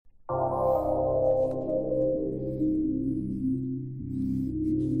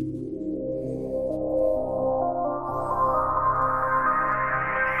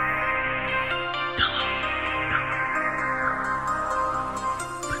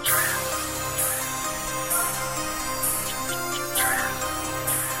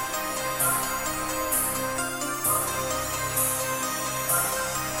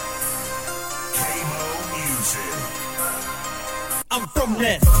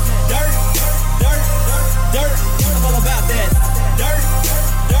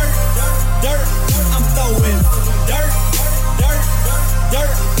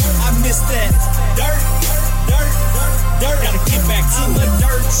that dirt. Gotta get back to I'm a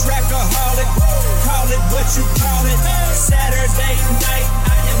dirt trackaholic. Call it what you call it. Saturday night, I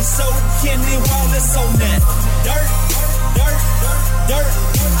am so Kenny Wallace on that. Dirt.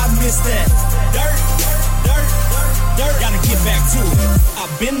 I miss that. Dirt. Gotta get back to it.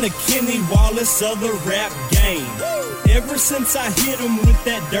 I've been the Kenny Wallace of the rap game. Ever since I hit him with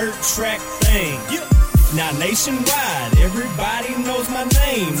that dirt track thing. Now nationwide, everybody knows my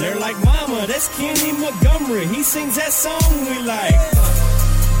name. They're like, mama, that's Kenny Montgomery. He sings that song we like.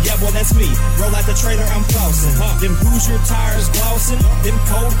 Yeah, well, that's me. Roll out the trailer, I'm flossing. Them Hoosier tires glossing. Them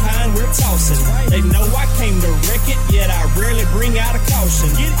cold kind we're tossing. They know I came to wreck it, yet I rarely bring out a caution.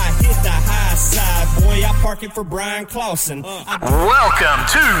 I hit the high side, boy, I park it for Brian Clausen. Welcome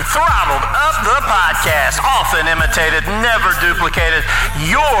to Throttled Up the Podcast. Often imitated, never duplicated.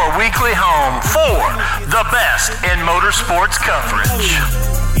 Your weekly home for the best in motorsports coverage.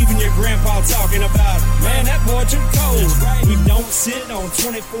 Even your grandpa talking about, man, that boy too cold. We don't sit on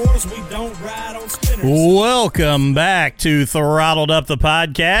 24s, we don't ride on spinners. Welcome back to Throttled Up the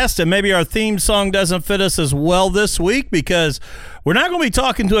Podcast. And maybe our theme song doesn't fit us as well this week because we're not going to be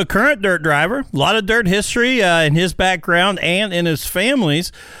talking to a current dirt driver. A lot of dirt history in his background and in his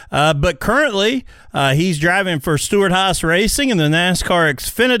family's. But currently, he's driving for Stewart-Haas Racing in the NASCAR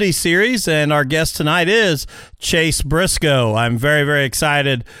Xfinity Series. And our guest tonight is Chase Briscoe. I'm very, very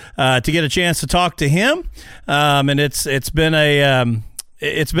excited to get a chance to talk to him. And it's been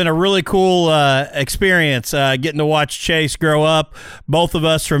a really cool experience getting to watch Chase grow up. Both of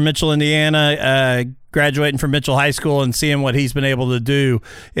us from Mitchell, Indiana, graduating from Mitchell High School and seeing what he's been able to do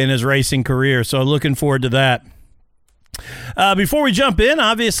in his racing career. So looking forward to that. Before we jump in,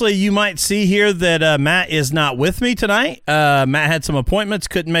 obviously you might see here that Matt is not with me tonight. Matt had some appointments,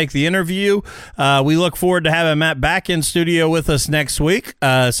 couldn't make the interview. We look forward to having Matt back in studio with us next week.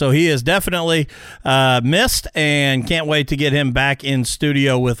 So he is definitely missed and can't wait to get him back in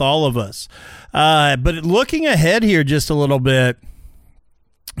studio with all of us. But looking ahead here just a little bit,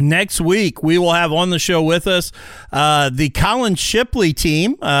 next week, we will have on the show with us the Colin Shipley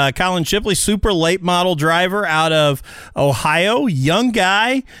team. Colin Shipley, super late model driver out of Ohio, young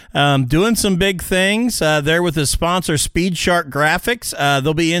guy, doing some big things there with his sponsor, Speed Shark Graphics.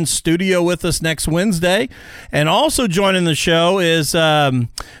 They'll be in studio with us next Wednesday. And also joining the show is the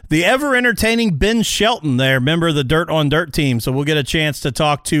ever-entertaining Ben Shelton there, member of the Dirt on Dirt team. So we'll get a chance to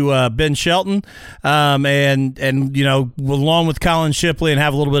talk to Ben Shelton and you know, along with Colin Shipley and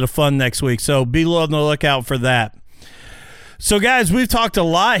have a little bit of fun next week. So be on the lookout for that. So guys, we've talked a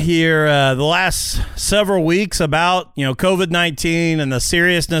lot here the last several weeks about, you know, COVID-19 and the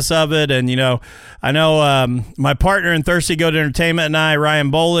seriousness of it. And, you know, I know my partner in Thirsty Goat Entertainment and I, Ryan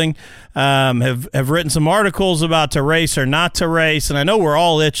Bowling, have written some articles about to race or not to race. And I know we're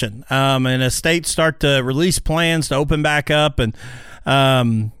all itching. And as states start to release plans to open back up and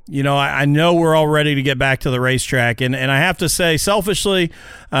you know, I know we're all ready to get back to the racetrack. And I have to say, selfishly,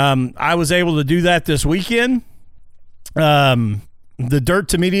 I was able to do that this weekend. The Dirt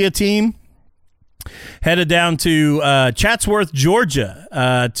to Media team headed down to Chatsworth,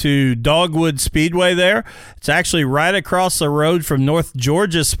 Georgia, to Dogwood Speedway there. It's actually right across the road from North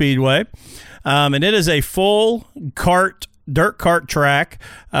Georgia Speedway. And it is a full dirt kart track,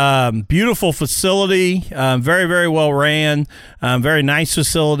 beautiful facility, very, very well ran, very nice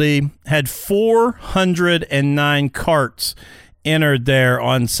facility, had 409 karts entered there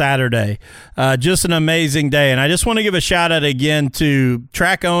on Saturday. Just an amazing day. And I just want to give a shout out again to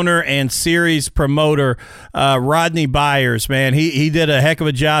track owner and series promoter Rodney Byers. Man, he did a heck of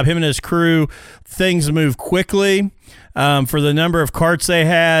a job. Him and his crew, things moved quickly. For the number of karts they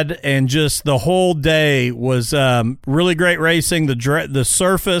had, and just the whole day was really great racing. The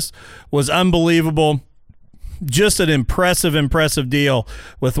surface was unbelievable. Just an impressive deal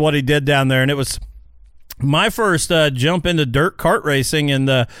with what he did down there. And it was my first jump into dirt kart racing, and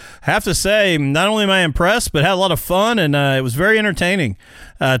have to say, not only am I impressed, but had a lot of fun, and it was very entertaining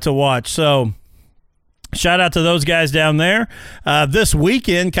to watch. So shout out to those guys down there. This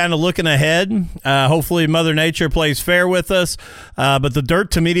weekend, kind of looking ahead, hopefully Mother Nature plays fair with us, but the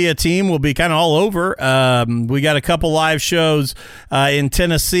Dirt to Media team will be kind of all over. We got a couple live shows in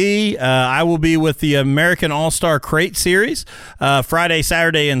Tennessee. I will be with the American All-Star Crate Series Friday,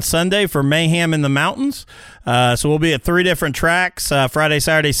 Saturday, and Sunday for Mayhem in the Mountains. So we'll be at 3 different tracks, Friday,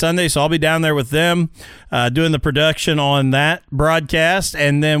 Saturday, Sunday. So I'll be down there with them doing the production on that broadcast.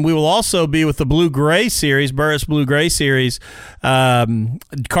 And then we will also be with the Blue-Gray Series, Burris Blue-Gray Series,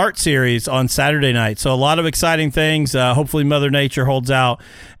 kart series on Saturday night. So a lot of exciting things. Hopefully Mother Nature holds out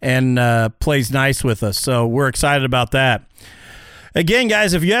and plays nice with us. So we're excited about that. Again,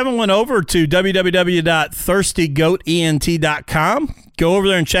 guys, if you haven't went over to www.thirstygoatent.com, go over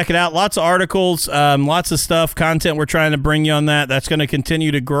there and check it out. Lots of articles, lots of stuff, content we're trying to bring you on that. That's going to continue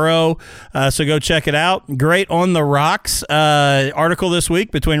to grow, so go check it out. Great On the Rocks article this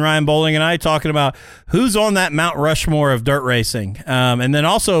week between Ryan Bowling and I talking about who's on that Mount Rushmore of dirt racing. And then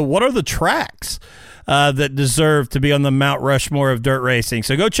also, what are the tracks that deserve to be on the Mount Rushmore of dirt racing?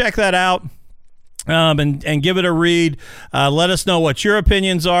 So go check that out. And give it a read. Let us know what your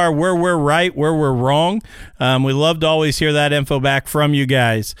opinions are, where we're right, where we're wrong. We love to always hear that info back from you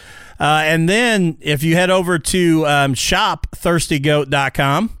guys. And then if you head over to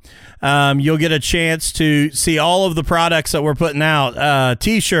shopthirstygoat.com, you'll get a chance to see all of the products that we're putting out,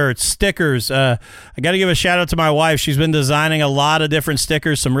 T-shirts, stickers. I got to give a shout out to my wife. She's been designing a lot of different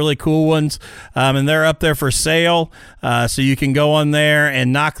stickers, some really cool ones, and they're up there for sale, so you can go on there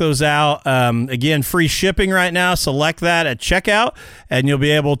and knock those out. Again, free shipping right now. Select that at checkout, and you'll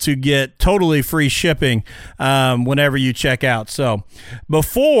be able to get totally free shipping whenever you check out. So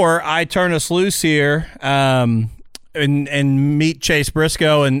before I turn us loose here, and meet Chase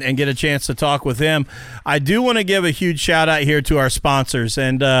Briscoe and get a chance to talk with him, I do want to give a huge shout out here to our sponsors.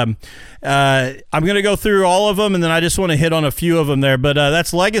 And I'm going to go through all of them, and then I just want to hit on a few of them there. But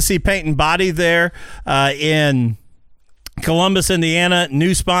that's Legacy Paint and Body there in Columbus, Indiana,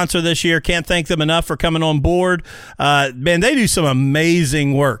 new sponsor this year. Can't thank them enough for coming on board. Man, they do some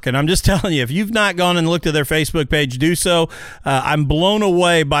amazing work, and I'm just telling you, if you've not gone and looked at their Facebook page, do so. I'm blown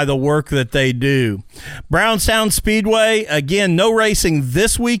away by the work that they do. Brownstown Speedway, again, no racing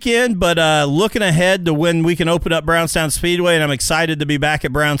this weekend, but looking ahead to when we can open up Brownstown Speedway, and I'm excited to be back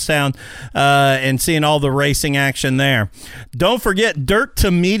at Brownstown and seeing all the racing action there. Don't forget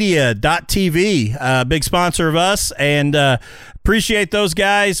DirtToMedia.tv, big sponsor of us, and appreciate those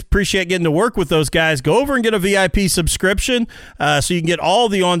guys. Appreciate getting to work with those guys. Go over and get a VIP subscription so you can get all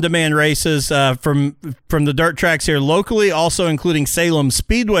the on-demand races from the dirt tracks here locally, also including Salem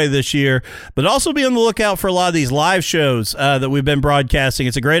Speedway this year, but also be on the lookout for a lot of these live shows that we've been broadcasting.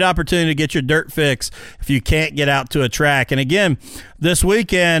 It's a great opportunity to get your dirt fix if you can't get out to a track. And again, this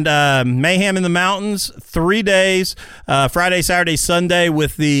weekend, Mayhem in the Mountains, 3 days, Friday, Saturday, Sunday,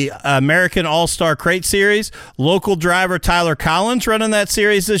 with the American All-Star Crate Series. Local driver Tyler Collins running that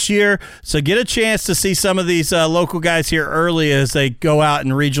series this year. So get a chance to see some of these local guys here early as they go out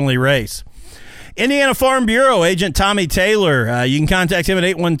and regionally race. Indiana Farm Bureau, Agent Tommy Taylor. You can contact him at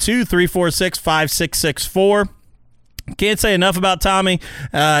 812-346-5664. Can't say enough about Tommy.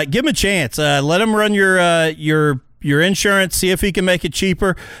 Give him a chance. Let him run your insurance, see if he can make it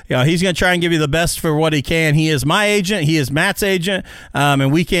cheaper. You know, he's going to try and give you the best for what he can. He is my agent. He is Matt's agent,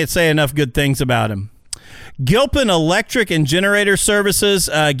 and we can't say enough good things about him. Gilpin Electric and Generator Services.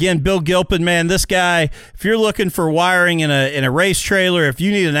 Again, Bill Gilpin, man, this guy, if you're looking for wiring in a race trailer, if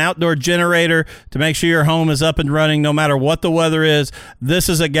you need an outdoor generator to make sure your home is up and running no matter what the weather is, this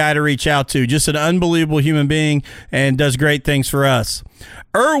is a guy to reach out to. Just an unbelievable human being and does great things for us.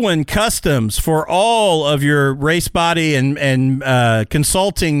 Irwin Customs for all of your race body and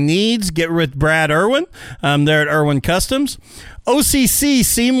consulting needs. Get with Brad Irwin there at Irwin Customs. OCC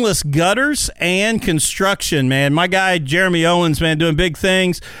Seamless Gutters and Construction, man. My guy, Jeremy Owens, man, doing big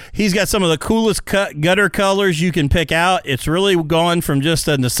things. He's got some of the coolest gutter colors you can pick out. It's really gone from just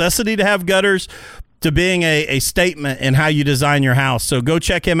a necessity to have gutters to being a statement in how you design your house. So go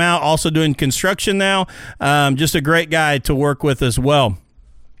check him out. Also doing construction now. Just a great guy to work with as well.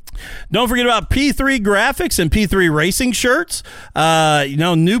 Don't forget about P3 Graphics and P3 Racing Shirts.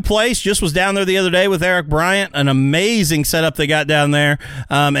 New place. Just was down there the other day with Eric Bryant. An amazing setup they got down there,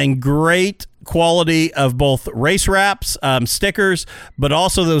 and great quality of both race wraps, stickers, but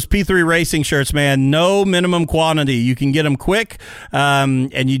also those P3 Racing shirts, man. No minimum quantity. You can get them quick,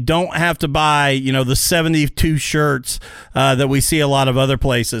 and you don't have to buy, the 72 shirts that we see a lot of other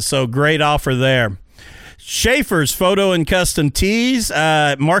places. So great offer there. Schaefer's Photo and Custom Tees.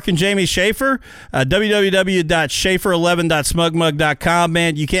 Mark and Jamie Schaefer, www.schaefer11.smugmug.com.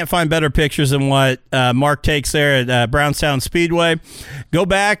 Man, you can't find better pictures than what Mark takes there at Brownstown Speedway. Go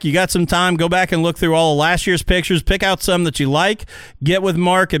back. You got some time. Go back and look through all of last year's pictures. Pick out some that you like. Get with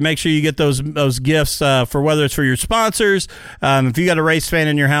Mark and make sure you get those gifts for whether it's for your sponsors. If you got a race fan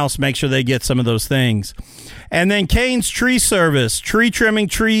in your house, make sure they get some of those things. And then Kane's Tree Service, tree trimming,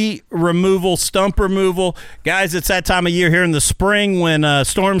 tree removal, stump removal. Guys, it's that time of year here in the spring when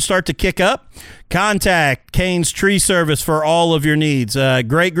storms start to kick up. Contact Kane's Tree Service for all of your needs.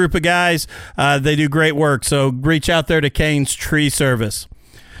 Great group of guys. They do great work, so reach out there to Kane's Tree Service.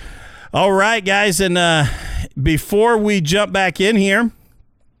 All right, guys, and before we jump back in here,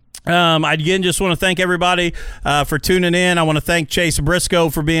 I again just want to thank everybody for tuning in. I want to thank Chase Briscoe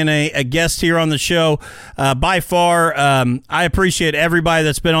for being a guest here on the show. By far, I appreciate everybody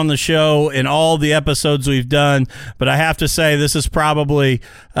that's been on the show in all the episodes we've done, but I have to say this is probably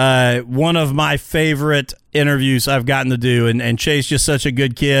one of my favorite interviews I've gotten to do, and Chase just such a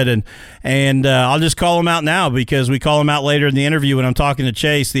good kid, and I'll just call him out now because we call him out later in the interview when I'm talking to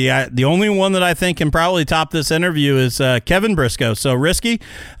Chase. The only one that I think can probably top this interview is Kevin Briscoe. So Risky,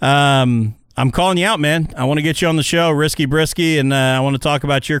 I'm calling you out, man. I want to get you on the show, Risky Brisky, and I want to talk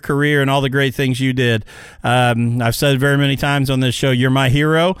about your career and all the great things you did. I've said very many times on this show, you're my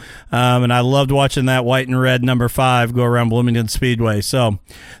hero, and I loved watching that white and red number 5 go around Bloomington Speedway. So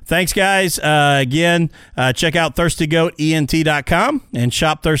thanks, guys. Again, check out ThirstyGoatENT.com and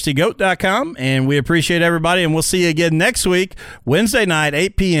ShopThirstyGoat.com, and we appreciate everybody, and we'll see you again next week, Wednesday night,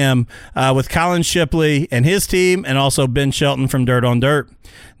 8 p.m., with Colin Shipley and his team, and also Ben Shelton from Dirt on Dirt.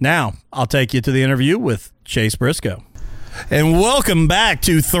 Now, I'll take you to the interview with Chase Briscoe. And welcome back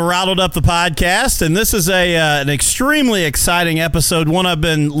to Throttled Up the Podcast. And this is an extremely exciting episode, one I've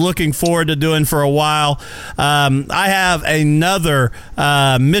been looking forward to doing for a while. I have another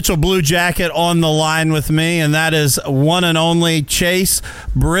Mitchell Blue Jacket on the line with me, and that is one and only Chase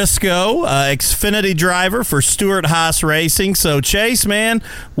Briscoe, Xfinity driver for Stewart-Haas Racing. So, Chase, man,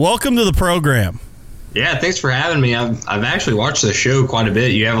 welcome to the program. Yeah, thanks for having me. I've actually watched the show quite a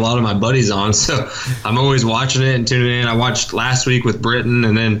bit. You have a lot of my buddies on, so I'm always watching it and tuning in. I watched last week with Britton,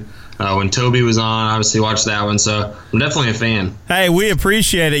 and then when Toby was on, obviously watched that one. So I'm definitely a fan. Hey, we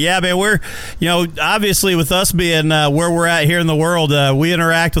appreciate it. Yeah, man, we're, obviously with us being where we're at here in the world, we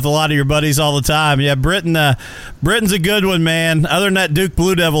interact with a lot of your buddies all the time. Yeah, Britton's a good one, man. Other than that Duke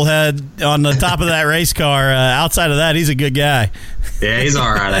Blue Devil head on the top of that race car, outside of that, he's a good guy. Yeah, he's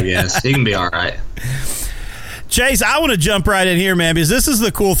all right, I guess. He can be all right. Chase, I want to jump right in here, man, because this is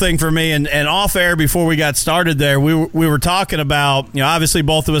the cool thing for me. And off air before we got started there, we were talking about, obviously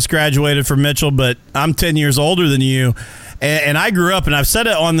both of us graduated from Mitchell, but I'm 10 years older than you. And I grew up, and I've said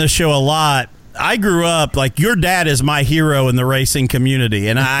it on this show a lot, I grew up, like, your dad is my hero in the racing community.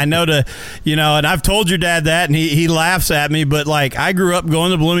 And I know and I've told your dad that, and he laughs at me, but, like, I grew up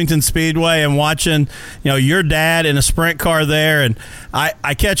going to Bloomington Speedway and watching, your dad in a sprint car there. And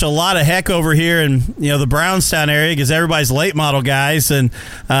I catch a lot of heck over here in, the Brownstown area because everybody's late model guys. And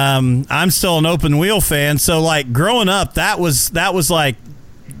I'm still an open wheel fan. So, like, growing up, that was like,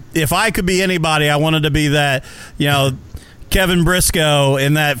 if I could be anybody, I wanted to be that, Kevin Briscoe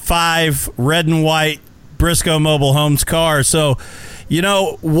in that 5 red and white Briscoe Mobile Homes car. So,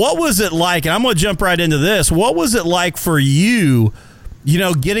 what was it like? And I'm going to jump right into this. What was it like for you,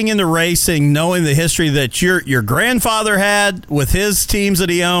 getting into racing, knowing the history that your grandfather had with his teams that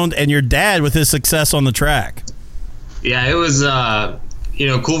he owned and your dad with his success on the track? Yeah, it was,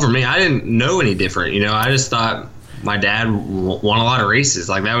 cool for me. I didn't know any different. I just thought my dad won a lot of races.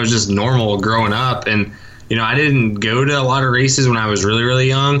 Like, that was just normal growing up. And I didn't go to a lot of races when I was really, really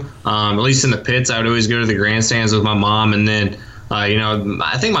young. At least in the pits, I would always go to the grandstands with my mom. And then,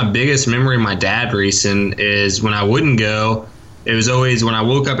 I think my biggest memory of my dad racing is when I wouldn't go. It was always when I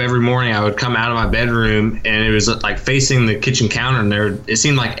woke up every morning, I would come out of my bedroom, and it was like facing the kitchen counter. And it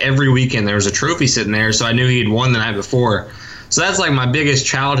seemed like every weekend there was a trophy sitting there. So I knew he'd won the night before. So that's like my biggest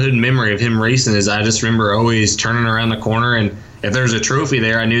childhood memory of him racing is I just remember always turning around the corner, and if there was a trophy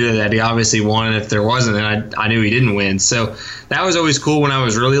there, I knew that he obviously won, and if there wasn't, then I knew he didn't win. So that was always cool when I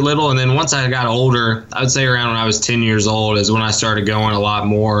was really little. And then once I got older, I would say around when I was 10 years old is when I started going a lot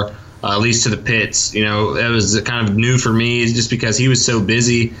more, at least to the pits. It was kind of new for me just because he was so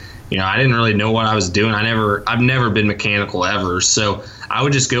busy. I didn't really know what I was doing. I've never been mechanical ever. So I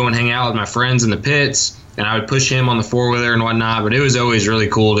would just go and hang out with my friends in the pits, and I would push him on the four-wheeler and whatnot. But it was always really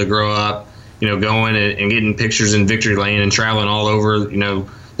cool to grow up, going and getting pictures in Victory Lane and traveling all over,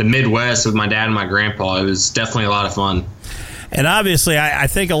 the Midwest with my dad and my grandpa. It was definitely a lot of fun. And obviously, I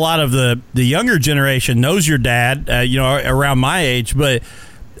think a lot of the younger generation knows your dad, around my age, but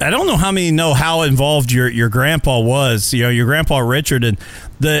I don't know how many know how involved your grandpa was, your grandpa Richard. And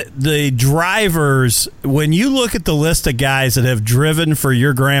the drivers, when you look at the list of guys that have driven for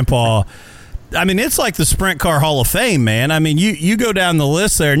your grandpa, I mean, it's like the Sprint Car Hall of Fame, man. I mean, you go down the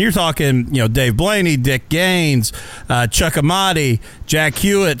list there, and you're talking, Dave Blaney, Dick Gaines, Chuck Amati, Jack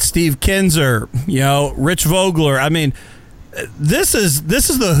Hewitt, Steve Kinzer, Rich Vogler. I mean, this is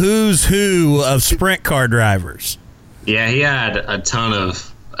the who's who of sprint car drivers. Yeah, he had a ton of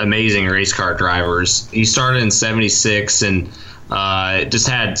amazing race car drivers. He started in '76 and just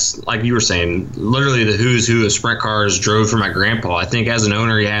had, like you were saying, literally the who's who of sprint cars drove for my grandpa. I think as an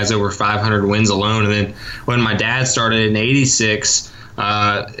owner, he has over 500 wins alone. And then when my dad started in '86,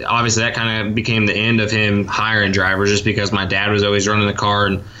 Obviously, that kind of became the end of him hiring drivers just because my dad was always running the car.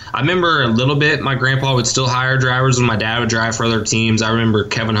 And I remember a little bit, my grandpa would still hire drivers when my dad would drive for other teams. I remember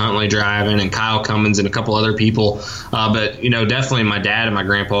Kevin Huntley driving and Kyle Cummins and a couple other people. But, definitely my dad and my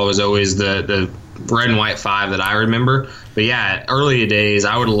grandpa was always the red and white 5 that I remember. But yeah, early days,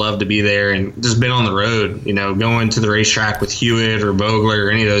 I would have loved to be there and just been on the road, going to the racetrack with Hewitt or Vogler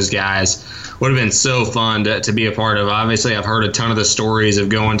or any of those guys. Would have been so fun to be a part of. Obviously, I've heard a ton of the stories of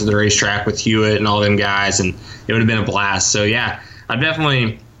going to the racetrack with Hewitt and all them guys, and it would have been a blast. So yeah, I've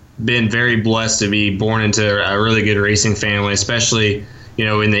definitely been very blessed to be born into a really good racing family, especially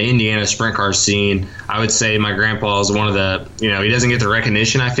in the Indiana sprint car scene. I would say my grandpa is one of the, he doesn't get the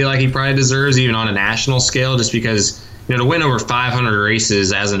recognition I feel like he probably deserves, even on a national scale, just because, to win over 500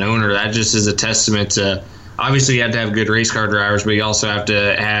 races as an owner, that just is a testament to, obviously you have to have good race car drivers, but you also have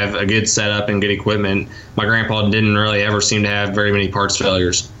to have a good setup and good equipment. My grandpa didn't really ever seem to have very many parts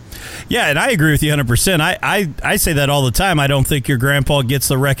failures. Yeah, and I agree with you 100%. I say that all the time. I don't think your grandpa gets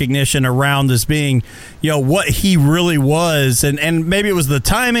the recognition around as being, what he really was. And maybe it was the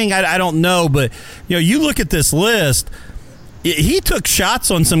timing. I don't know. But, you look at this list, he took shots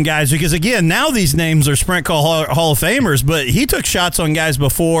on some guys because, again, now these names are Sprint Car Hall of Famers, but he took shots on guys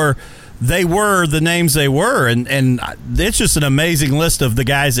before they were the names they were. And it's just an amazing list of the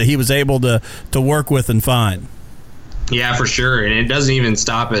guys that he was able to work with and find. Yeah, for sure. And it doesn't even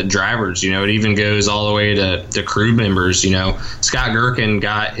stop at drivers. It even goes all the way to crew members. Scott Gherkin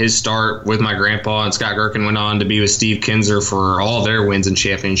got his start with my grandpa, and Scott Gherkin went on to be with Steve Kinzer for all their wins and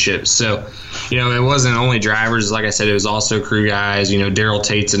championships. So, it wasn't only drivers. Like I said, it was also crew guys. Daryl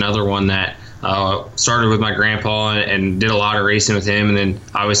Tate's another one that started with my grandpa and did a lot of racing with him, and then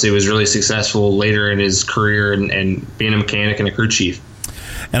obviously was really successful later in his career and being a mechanic and a crew chief.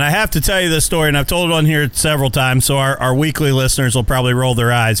 And I have to tell you this story, and I've told it on here several times, so our weekly listeners will probably roll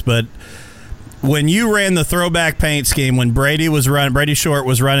their eyes. But when you ran the throwback paint scheme, when Brady Short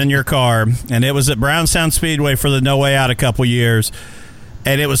was running your car, and it was at Brownstown Speedway for the No Way Out a couple years,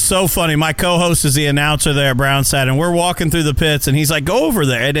 and it was so funny. My co-host is the announcer there at Brownstown, and we're walking through the pits, and he's like, "Go over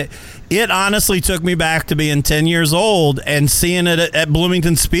there." And it honestly took me back to being 10 years old and seeing it at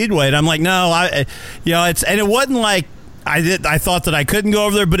Bloomington Speedway. And I'm like, no, and it wasn't like I thought that I couldn't go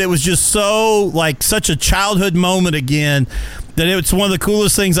over there, but it was just so, like, such a childhood moment again that it's one of the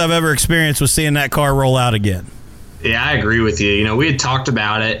coolest things I've ever experienced was seeing that car roll out again. Yeah, I agree with you. We had talked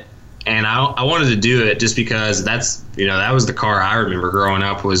about it, and I wanted to do it just because that was the car I remember growing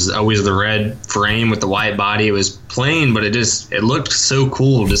up, was always the red frame with the white body. It was plain, but it looked so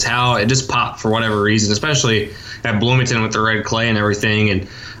cool, just how it just popped for whatever reason, especially at Bloomington with the red clay and everything. And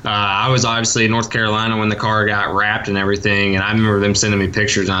I was obviously in North Carolina when the car got wrapped and everything, and I remember them sending me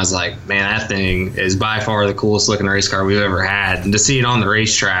pictures, and I was like, man, that thing is by far the coolest looking race car we've ever had. And to see it on the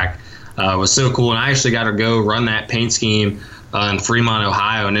racetrack was so cool. And I actually got to go run that paint scheme in Fremont,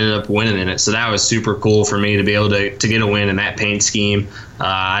 Ohio, and ended up winning in it. So that was super cool for me to be able to get a win in that paint scheme.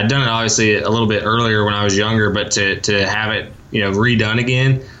 I'd done it obviously a little bit earlier when I was younger, but to have it redone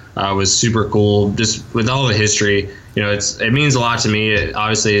again was super cool. Just with all the history, it means a lot to me.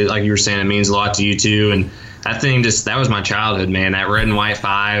 Obviously, like you were saying, it means a lot to you too. And that thing that was my childhood, man. That red and white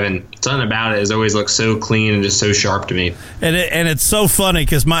 5, and something about it has always looked so clean and just so sharp to me. And it's so funny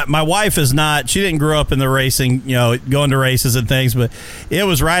because my wife she didn't grow up in the racing, going to races and things, but it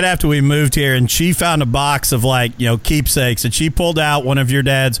was right after we moved here, and she found a box of keepsakes, and she pulled out one of your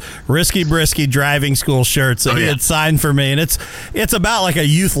dad's Risky Brisky driving school shirts that he had signed for me, and it's about like a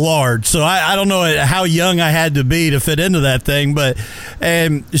youth large, so I don't know how young I had to be to fit into that thing,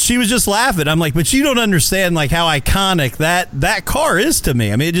 and she was just laughing. I'm like, but you don't understand like how iconic that car is to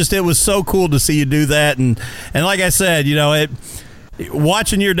me. I mean, it was so cool to see you do that, and like I said,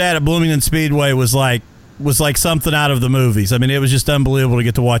 watching your dad at Bloomington Speedway was like something out of the movies. I mean, it was just unbelievable to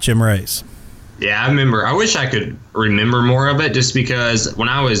get to watch him race. Yeah, I remember. I wish I could remember more of it, just because when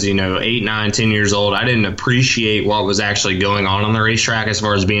I was 8, 9, 10 years old, I didn't appreciate what was actually going on the racetrack as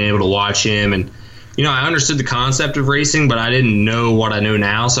far as being able to watch him. And I understood the concept of racing, but I didn't know what I know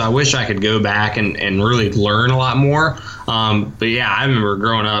now. So I wish I could go back and really learn a lot more. But yeah, I remember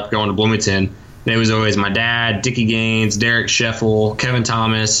growing up, going to Bloomington, and it was always my dad, Dickie Gaines, Derek Scheffel, Kevin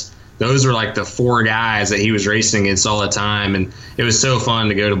Thomas. Those were like the 4 guys that he was racing against all the time. And it was so fun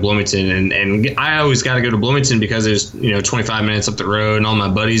to go to Bloomington. And I always got to go to Bloomington because it was, 25 minutes up the road, and all my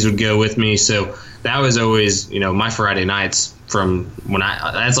buddies would go with me. So that was always, my Friday nights. From when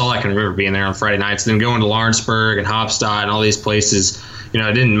that's all I can remember, being there on Friday nights. Then going to Lawrenceburg and Hopstadt and all these places, it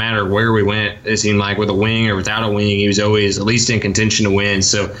didn't matter where we went. It seemed like with a wing or without a wing, he was always at least in contention to win.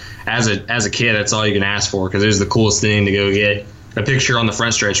 So as a kid, that's all you can ask for, because it was the coolest thing to go get a picture on the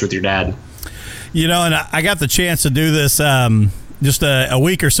front stretch with your dad. You know, and I got the chance to do this just a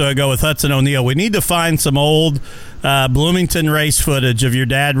week or so ago with Hudson O'Neal. We need to find some old Bloomington race footage of your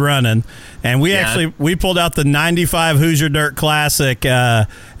dad running, and we pulled out the 95 Hoosier Dirt Classic at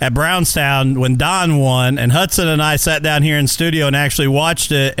Brownstown when Don won, and Hudson and I sat down here in studio and actually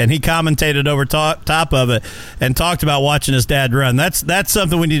watched it, and he commentated over top of it and talked about watching his dad run. That's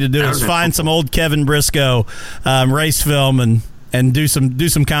something we need to do, is find some old Kevin Briscoe race film and do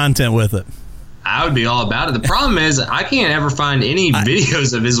some content with it. I would be all about it. The problem is I can't ever find any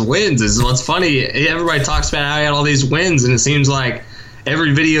videos of his wins. Is what's funny. Everybody talks about how he had all these wins, and it seems like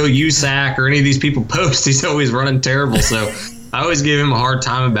every video USAC or any of these people post, he's always running terrible. So I always give him a hard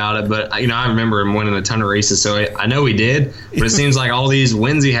time about it. But, you know, I remember him winning a ton of races, so I know he did. But it seems like all these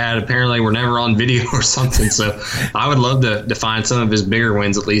wins he had apparently were never on video or something. So I would love to find some of his bigger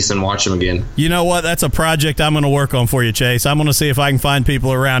wins at least and watch them again. You know what? That's a project I'm going to work on for you, Chase. I'm going to see if I can find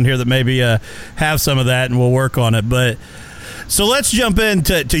people around here that maybe have some of that, and we'll work on it. But so let's jump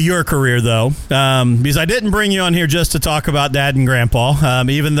into your career, though, because I didn't bring you on here just to talk about Dad and Grandpa,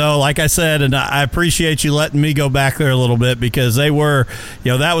 even though, like I said, and I appreciate you letting me go back there a little bit, because they were,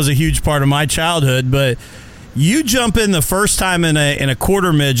 you know, that was a huge part of my childhood. But you jump in the first time in a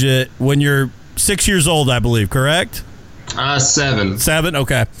quarter midget when you're 6 years old, I believe, correct? 7. 7,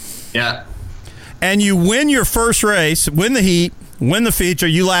 okay. Yeah. And you win your first race, win the heat, win the feature,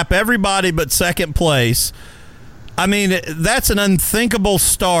 you lap everybody but second place. I mean, that's an unthinkable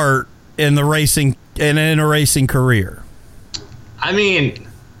start in the racing in a racing career. I mean,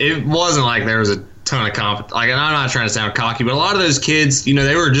 it wasn't like there was a ton of like, and I'm not trying to sound cocky, but a lot of those kids, you know,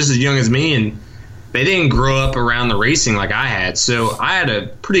 they were just as young as me, and they didn't grow up around the racing like I had. So I had a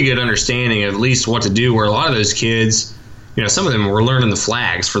pretty good understanding of at least what to do, where a lot of those kids, you know, some of them were learning the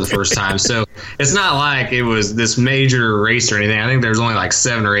flags for the first time. So it's not like it was this major race or anything. I think there's only like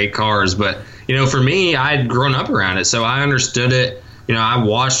 7 or 8 cars. But, you know, for me, I'd grown up around it. So I understood it. You know, I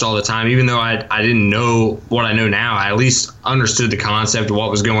watched all the time. Even though I didn't know what I know now, I at least understood the concept of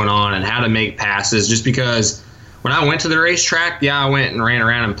what was going on and how to make passes, just because when I went to the racetrack, yeah, I went and ran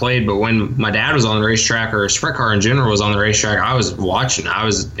around and played. But when my dad was on the racetrack, or a sprint car in general was on the racetrack, I was watching. I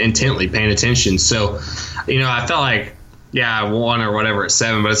was intently paying attention. So, you know, I felt like, yeah, I won or whatever at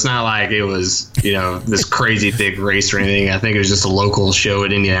 7, but it's not like it was, you know, this crazy big race or anything. I think it was just a local show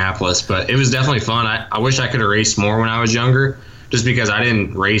at Indianapolis. But it was definitely fun. I wish I could have raced more when I was younger, just because I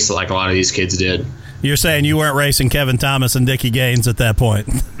didn't race like a lot of these kids did. You're saying you weren't racing Kevin Thomas and Dickie Gaines at that point?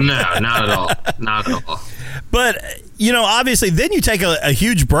 No, not at all. Not at all. But, you know, obviously then you take a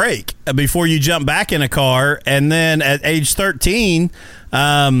huge break before you jump back in a car. And then at age 13,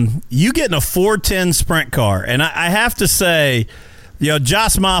 you get in a 410 sprint car. And I have to say, you know,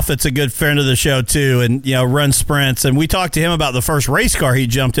 Josh Moffitt's a good friend of the show too, and, you know, runs sprints. And we talked to him about the first race car he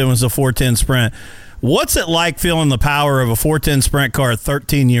jumped in was a 410 sprint. What's it like feeling the power of a 410 sprint car at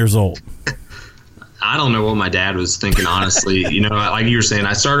 13 years old? I don't know what my dad was thinking, honestly. You know, like you were saying,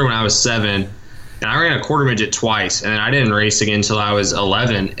 I started when I was 7, and I ran a quarter midget twice, and I didn't race again until I was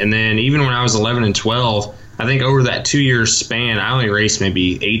 11. And then even when I was 11 and 12, I think over that 2-year span, I only raced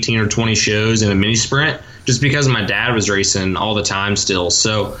maybe 18 or 20 shows in a mini sprint, just because my dad was racing all the time still.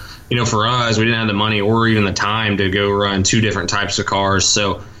 So, you know, for us, we didn't have the money or even the time to go run 2 different types of cars.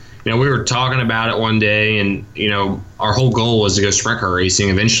 So, you know, we were talking about it one day, and, you know, our whole goal was to go sprint car racing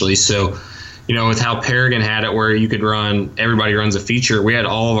eventually. So, you know, with how Paragon had it where you could run, everybody runs a feature, we had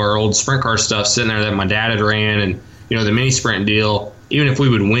all of our old sprint car stuff sitting there that my dad had ran. And, you know, the mini sprint deal, even if we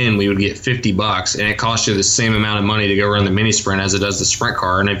would win, we would get $50, and it cost you the same amount of money to go run the mini sprint as it does the sprint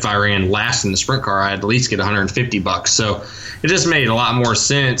car. And if I ran last in the sprint car, I'd at least get $150. So it just made a lot more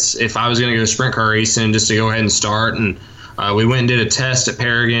sense if I was going to go sprint car racing just to go ahead and start. And we went and did a test at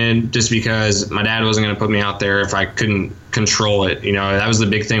Paragon just because my dad wasn't going to put me out there if I couldn't control it. You know, that was the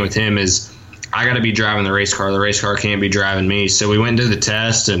big thing with him, is I got to be driving the race car. The race car can't be driving me. So we went and did the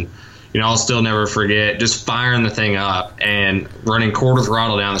test, and, you know, I'll still never forget just firing the thing up and running quarter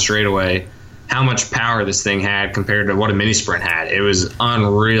throttle down the straightaway, how much power this thing had compared to what a mini sprint had. It was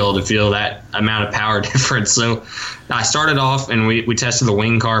unreal to feel that amount of power difference. So I started off, and we tested the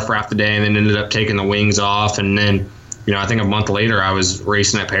wing car for half the day, and then ended up taking the wings off. And then, you know, I think a month later I was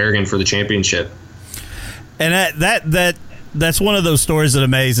racing at Paragon for the championship. And that's one of those stories that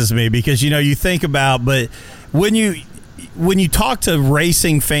amazes me, because, you know, you think about, but when you talk to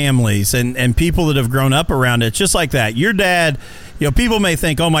racing families and people that have grown up around it, it's just like that. Your dad, you know, people may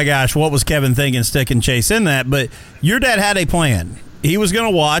think, oh my gosh, what was Kevin thinking sticking Chase in that? But your dad had a plan. He was going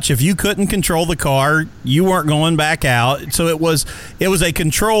to watch. If you couldn't control the car, you weren't going back out. So it was a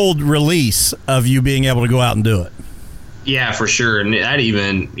controlled release of you being able to go out and do it. Yeah, for sure. And that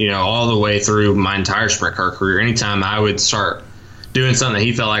even, all the way through my entire sprint car career, anytime I would start doing something that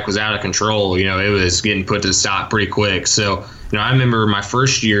he felt like was out of control, it was getting put to the stop pretty quick. So, I remember my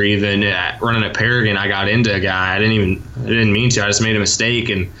first year even running at Paragon, I got into a guy. I didn't mean to. I just made a mistake,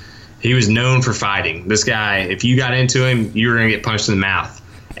 and he was known for fighting. This guy, if you got into him, you were going to get punched in the mouth.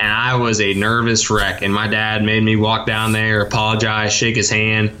 And I was a nervous wreck, and my dad made me walk down there, apologize, shake his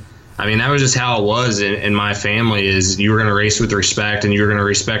hand. I mean, that was just how it was in my family, is you were going to race with respect, and you were going to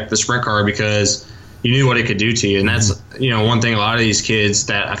respect the sprint car because you knew what it could do to you. And that's, one thing a lot of these kids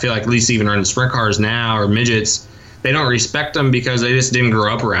that I feel like at least even running sprint cars now or midgets, they don't respect them because they just didn't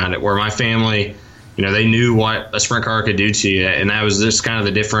grow up around it. Where my family, they knew what a sprint car could do to you. And that was just kind of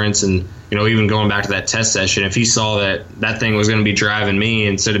the difference. And, even going back to that test session, if he saw that thing was going to be driving me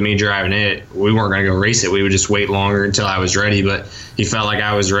instead of me driving it, we weren't going to go race it. We would just wait longer until I was ready. But he felt like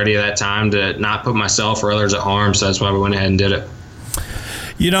I was ready at that time to not put myself or others at harm. So that's why we went ahead and did it.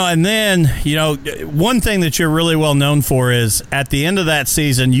 And then, one thing that you're really well known for is at the end of that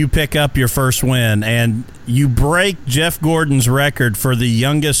season, you pick up your first win and you break Jeff Gordon's record for the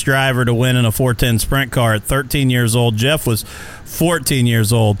youngest driver to win in a 410 sprint car at 13 years old. Jeff was 14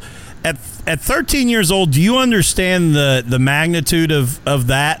 years old. At 13 years old, do you understand the magnitude of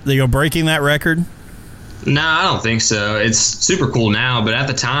that, breaking that record? No, I don't think so. It's super cool now, but at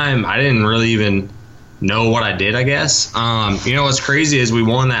the time, I didn't really even know what I did, I guess. What's crazy is we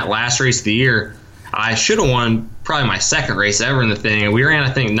won that last race of the year. I should have won probably my second race ever in the thing. And we ran,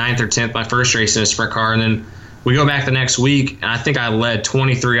 I think, 9th or 10th, my first race in a sprint car. And then we go back the next week, and I think I led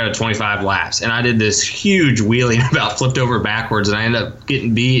 23 out of 25 laps. And I did this huge wheelie and about flipped over backwards, and I ended up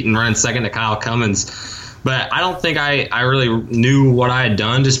getting beat and running second to Kyle Cummins. But I don't think I really knew what I had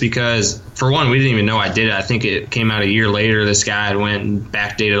done, just because, for one, we didn't even know I did it. I think it came out a year later. This guy had went and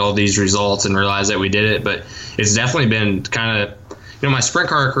backdated all these results and realized that we did it. But it's definitely been kind of, my sprint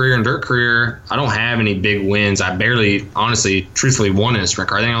car career and dirt career, I don't have any big wins. I barely, honestly, truthfully won in a sprint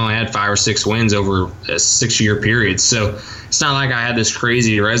car. I think I only had 5 or 6 wins over a 6-year period. So it's not like I had this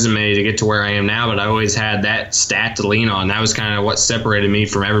crazy resume to get to where I am now, but I always had that stat to lean on. That was kind of what separated me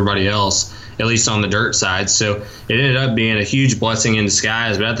from everybody else, at least on the dirt side. So it ended up being a huge blessing in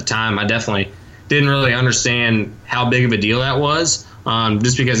disguise. But at the time, I definitely didn't really understand how big of a deal that was.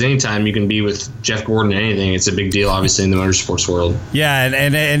 Just because anytime you can be with Jeff Gordon and anything, it's a big deal, obviously, in the motorsports world. Yeah,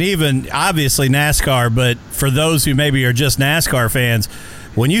 and even, obviously, NASCAR, but for those who maybe are just NASCAR fans,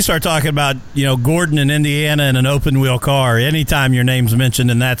 when you start talking about, Gordon in Indiana in an open-wheel car, anytime your name's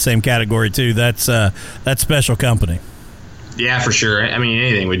mentioned in that same category, too, that's special company. Yeah, for sure. I mean,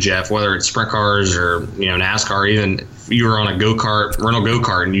 anything with Jeff, whether it's sprint cars or, NASCAR, even if you were on a rental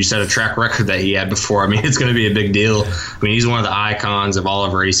go-kart, and you set a track record that he had before, I mean, it's going to be a big deal. I mean, he's one of the icons of all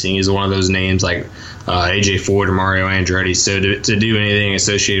of racing. He's one of those names like AJ Foyt or Mario Andretti. So to do anything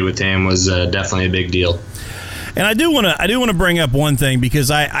associated with him was definitely a big deal. And I do want to bring up one thing, because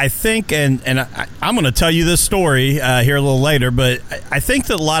I think, and I'm going to tell you this story here a little later, but I think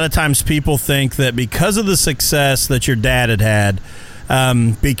that a lot of times people think that because of the success that your dad had,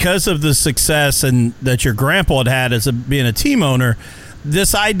 because of the success and that your grandpa had as being a team owner,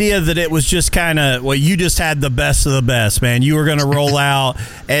 this idea that it was just kind of, well, you just had the best of the best, man. You were going to roll out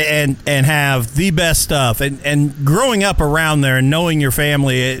and have the best stuff. And growing up around there and knowing your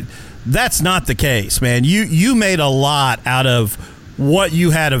family, that's not the case, man. You made a lot out of what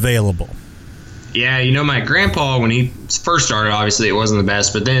you had available. Yeah, my grandpa, when he first started, obviously it wasn't the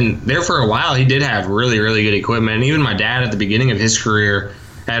best, but then there for a while he did have really, really good equipment. And even my dad at the beginning of his career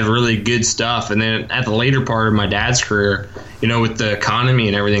had really good stuff. And then at the later part of my dad's career, with the economy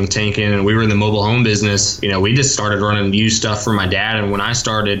and everything tanking, and we were in the mobile home business, we just started running used stuff for my dad. And when I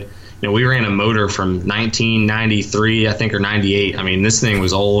started, we ran a motor from 1993, I think, or 98. I mean, this thing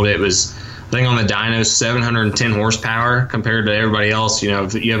was old. It was, I think, on the dyno, 710 horsepower compared to everybody else.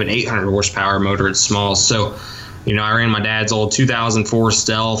 If you have an 800 horsepower motor, it's small. So, I ran my dad's old 2004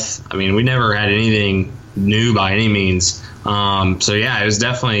 Stealth. I mean, we never had anything new by any means. So, yeah, it was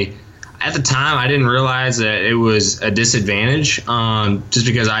definitely, at the time, I didn't realize that it was a disadvantage just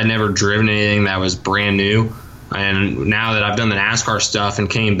because I'd never driven anything that was brand new. And now that I've done the NASCAR stuff and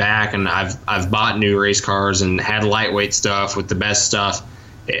came back, and I've bought new race cars and had lightweight stuff with the best stuff,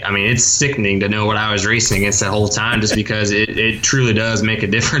 I mean, it's sickening to know what I was racing against that whole time, just because it truly does make a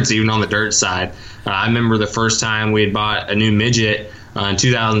difference even on the dirt side. I remember the first time we had bought a new midget in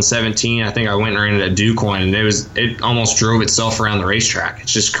 2017. I think I went and ran it at DuQuoin, and it almost drove itself around the racetrack.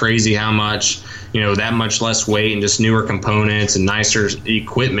 It's just crazy how much, that much less weight and just newer components and nicer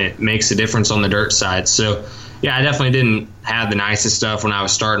equipment makes a difference on the dirt side. So, yeah, I definitely didn't have the nicest stuff when I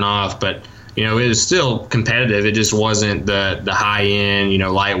was starting off, but it was still competitive. It just wasn't the high end,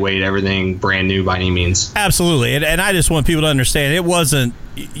 lightweight, everything brand new by any means. Absolutely. And I just want people to understand it wasn't,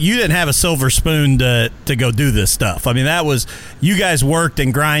 you didn't have a silver spoon to go do this stuff. I mean, that was, you guys worked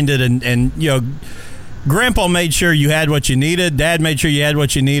and grinded and Grandpa made sure you had what you needed. Dad made sure you had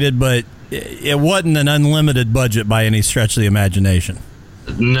what you needed, but it wasn't an unlimited budget by any stretch of the imagination.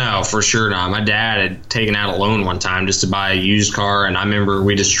 No, for sure not. My dad had taken out a loan one time just to buy a used car, and I remember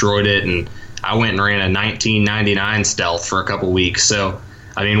we destroyed it, and I went and ran a 1999 Stealth for a couple weeks. So,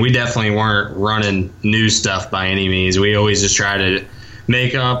 I mean, we definitely weren't running new stuff by any means. We always just tried to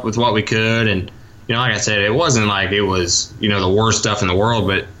make up with what we could, and, like I said, it wasn't like it was, the worst stuff in the world,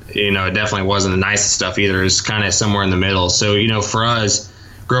 but, it definitely wasn't the nicest stuff either. It was kind of somewhere in the middle. So, for us,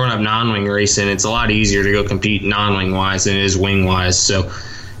 growing up non-wing racing, it's a lot easier to go compete non-wing wise than it is wing wise. So,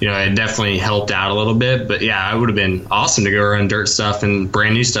 it definitely helped out a little bit. But yeah, it would have been awesome to go run dirt stuff and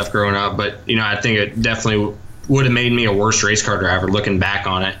brand new stuff growing up. But, I think it definitely would have made me a worse race car driver looking back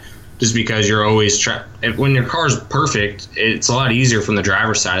on it, just because you're always when your car's perfect, it's a lot easier from the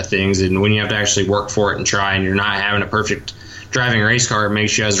driver's side of things. And when you have to actually work for it and try, and you're not having a perfect driving race car, it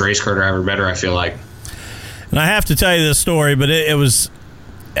makes you as a race car driver better, I feel like. And I have to tell you this story, but it was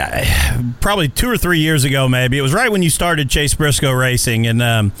probably 2 or 3 years ago, maybe. It was right when you started Chase Briscoe Racing,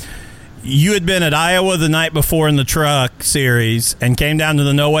 and you had been at Iowa the night before in the truck series and came down to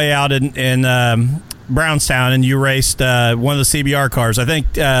the No Way Out in Brownstown, and you raced one of the CBR cars. I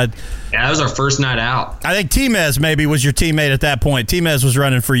think that was our first night out. I think T-Mez maybe was your teammate at that point. T-Mez was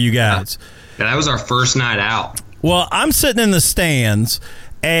running for you guys. Yeah, that was our first night out. Well, I'm sitting in the stands,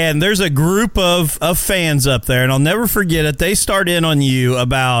 and there's a group of fans up there, and I'll never forget it. They start in on you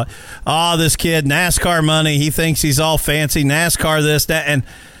about, this kid, NASCAR money, he thinks he's all fancy, NASCAR this, that. And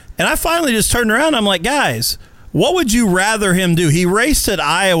I finally just turned around, I'm like, guys, what would you rather him do? He raced at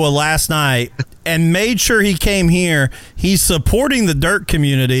Iowa last night and made sure he came here. He's supporting the dirt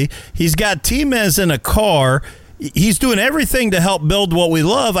community. He's got T-Mez in a car. He's doing everything to help build what we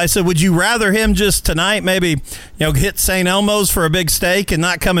love. I said, would you rather him just tonight maybe, hit St. Elmo's for a big steak and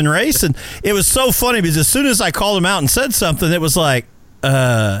not come and race? And it was so funny because as soon as I called him out and said something, it was like,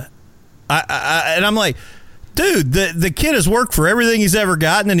 and I'm like, dude, the kid has worked for everything he's ever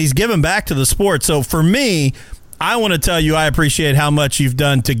gotten, and he's given back to the sport. So for me, I want to tell you I appreciate how much you've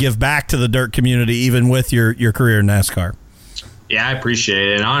done to give back to the dirt community, even with your career in NASCAR. Yeah, I appreciate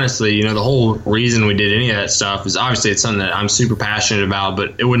it. And honestly, the whole reason we did any of that stuff is obviously it's something that I'm super passionate about,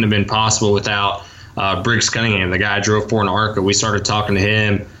 but it wouldn't have been possible without Briggs Cunningham, the guy I drove for in ARCA. We started talking to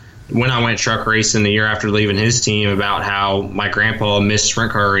him when I went truck racing the year after leaving his team about how my grandpa missed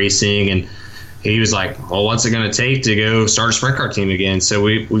sprint car racing, and he was like, well, what's it going to take to go start a sprint car team again? So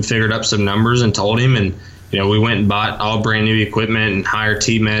we figured up some numbers and told him, and we went and bought all brand new equipment and hired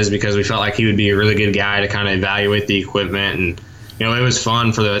T-Mez because we felt like he would be a really good guy to kind of evaluate the equipment. And it was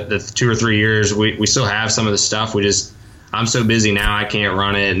fun for the 2 or 3 years. We still have some of the stuff. I'm so busy now I can't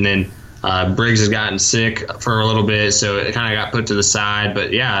run it. And then Briggs has gotten sick for a little bit, so it kind of got put to the side.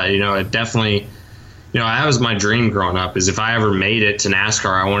 But yeah, it definitely, that was my dream growing up, is if I ever made it to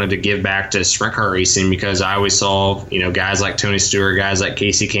NASCAR, I wanted to give back to sprint car racing, because I always saw, guys like Tony Stewart, guys like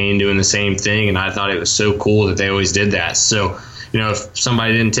Casey Kane doing the same thing. And I thought it was so cool that they always did that. So, if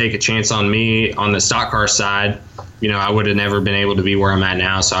somebody didn't take a chance on me on the stock car side, I would have never been able to be where I'm at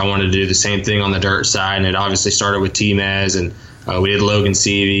now. So I wanted to do the same thing on the dirt side. And it obviously started with T-Mez, and we did Logan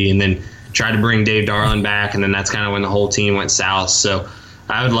Seavey, and then tried to bring Dave Darlin back. And then that's kind of when the whole team went south. So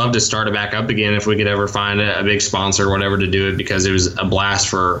I would love to start it back up again if we could ever find a big sponsor or whatever to do it, because it was a blast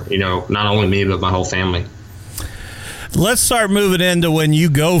for, not only me, but my whole family. Let's start moving into when you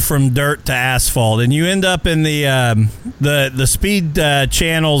go from dirt to asphalt, and you end up in the Speed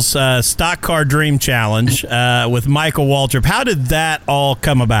Channel's Stock Car Dream Challenge with Michael Waltrip. How did that all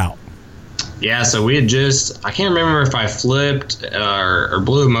come about? Yeah, so we had I can't remember if I flipped or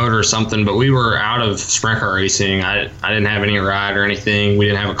blew a motor or something, but we were out of sprint car racing. I didn't have any ride or anything. We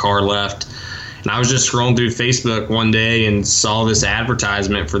didn't have a car left. And I was just scrolling through Facebook one day and saw this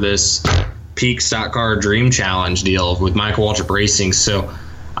advertisement for this Peak Stock Car Dream Challenge deal with Michael Waltrip Racing. So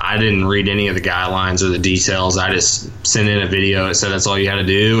I didn't read any of the guidelines or the details. I just sent in a video. It said that's all you had to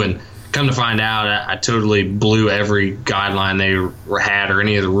do. And come to find out, I totally blew every guideline they had or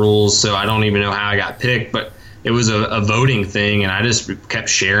any of the rules. So I don't even know how I got picked. But it was a voting thing, and I just kept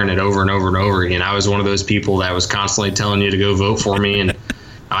sharing it over and over and over again. I was one of those people that was constantly telling you to go vote for me. And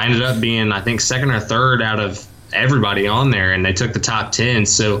I ended up being, I think, second or third out of everybody on there, and they took the top 10.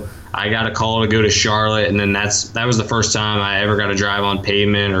 So I got a call to go to Charlotte, and then that was the first time I ever got to drive on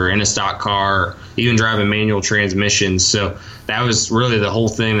pavement or in a stock car, or even driving manual transmissions. So that was really the whole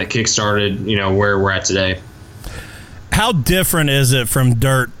thing that kickstarted, where we're at today. How different is it from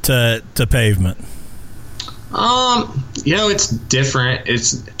dirt to pavement? It's different.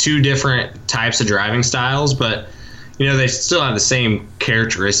 It's two different types of driving styles, but they still have the same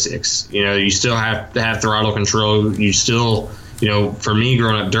characteristics. You still have to have throttle control. You still, for me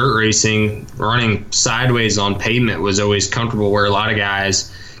growing up dirt racing, running sideways on pavement was always comfortable, where a lot of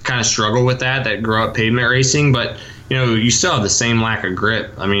guys kind of struggle with that grow up pavement racing. But, you still have the same lack of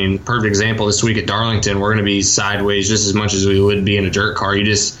grip. I mean, perfect example, this week at Darlington, we're going to be sideways just as much as we would be in a dirt car. You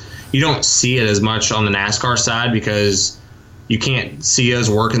don't see it as much on the NASCAR side because you can't see us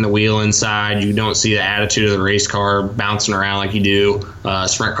working the wheel inside. You don't see the attitude of the race car bouncing around like you do a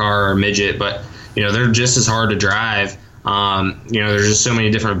sprint car or a midget. But, they're just as hard to drive. There's just so many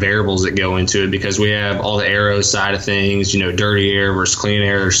different variables that go into it because we have all the aero side of things, dirty air versus clean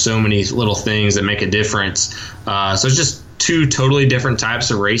air. There's so many little things that make a difference. So it's just two totally different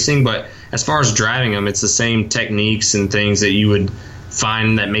types of racing. But as far as driving them, it's the same techniques and things that you would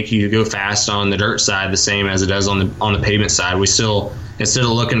find that make you go fast on the dirt side, the same as it does on the pavement side. We still, instead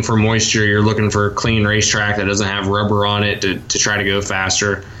of looking for moisture, you're looking for a clean racetrack that doesn't have rubber on it to try to go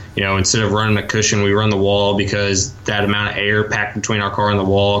faster. Instead of running a cushion, we run the wall because that amount of air packed between our car and the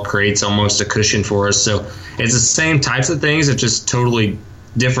wall creates almost a cushion for us. So it's the same types of things. It's just totally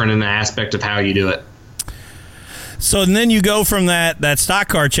different in the aspect of how you do it. So and then you go from that stock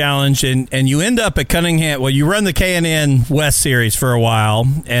car challenge and you end up at Cunningham. Well, you run the K&N West Series for a while,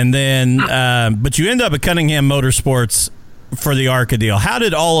 and then but you end up at Cunningham Motorsports for the ARCA deal. How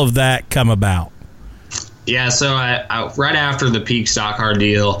did all of that come about? Yeah, so I right after the Peak stock car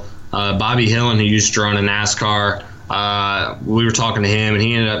deal, Bobby Hillen, who used to run a NASCAR, we were talking to him, and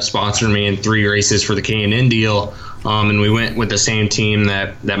he ended up sponsoring me in 3 races for the K&N deal. And we went with the same team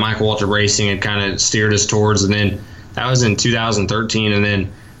that Michael Waltrip Racing had kind of steered us towards. And then that was in 2013. And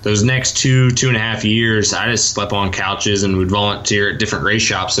then those next 2.5 years, I just slept on couches and would volunteer at different race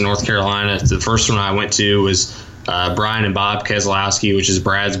shops in North Carolina. The first one I went to was Brian and Bob Keselowski, which is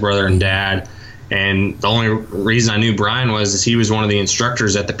Brad's brother and dad. And the only reason I knew Brian was he was one of the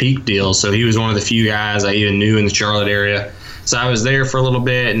instructors at the Peak deal. So he was one of the few guys I even knew in the Charlotte area. So I was there for a little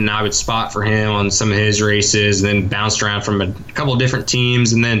bit, and I would spot for him on some of his races, and then bounced around from a couple of different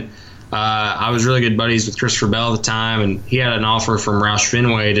teams. And then I was really good buddies with Christopher Bell at the time, and he had an offer from Roush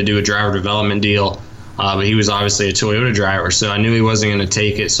Fenway to do a driver development deal. But he was obviously a Toyota driver, so I knew he wasn't going to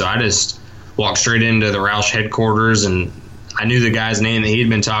take it. So I just walked straight into the Roush headquarters, and I knew the guy's name that he had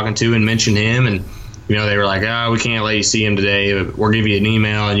been talking to and mentioned him. And, they were like, we can't let you see him today, but we'll give you an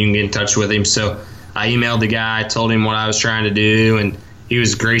email and you can get in touch with him. So I emailed the guy, told him what I was trying to do, and he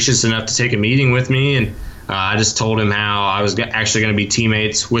was gracious enough to take a meeting with me. And I just told him how I was actually going to be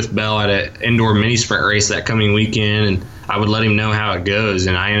teammates with Bell at an indoor mini sprint race that coming weekend, and I would let him know how it goes.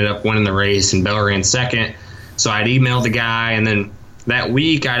 And I ended up winning the race, and Bell ran second. So I'd emailed the guy, and then that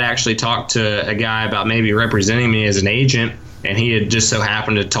week I'd actually talked to a guy about maybe representing me as an agent, and he had just so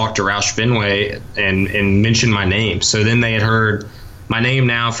happened to talk to Roush Fenway and mention my name. So then they had heard my name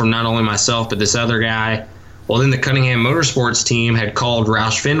now from not only myself but this other guy. Well, then the Cunningham Motorsports team had called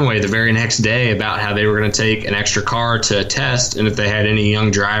Roush Fenway the very next day about how they were going to take an extra car to test, and if they had any young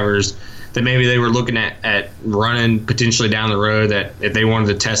drivers that maybe they were looking at running potentially down the road, that if they wanted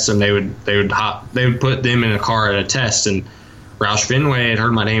to test them, they would put them in a car at a test. And Roush Fenway had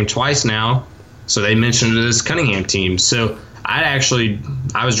heard my name twice now, so they mentioned it to this Cunningham team. So I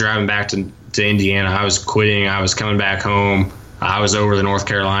was driving back to Indiana. I was quitting. I was coming back home. I was over the North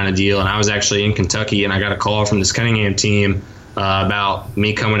Carolina deal, and I was actually in Kentucky, and I got a call from this Cunningham team about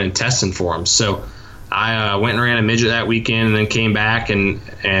me coming and testing for them. So I went and ran a midget that weekend and then came back,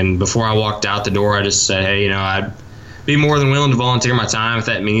 and before I walked out the door, I just said, hey, I'd be more than willing to volunteer my time if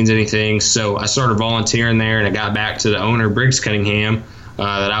that means anything. So I started volunteering there, and I got back to the owner, Briggs Cunningham,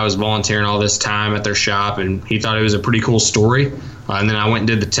 that I was volunteering all this time at their shop, and he thought it was a pretty cool story. And then I went and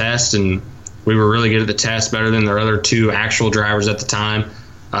did the test, and we were really good at the test, better than their other 2 actual drivers at the time.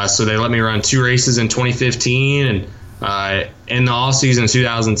 So they let me run 2 races in 2015, and in the off season of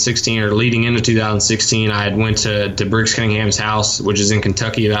 2016, or leading into 2016, I had went to Briggs Cunningham's house, which is in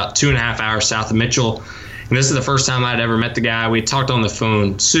Kentucky, about 2.5 hours south of Mitchell. And this is the first time I'd ever met the guy. We talked on the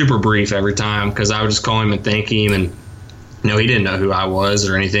phone, super brief every time, because I would just call him and thank him, and he didn't know who I was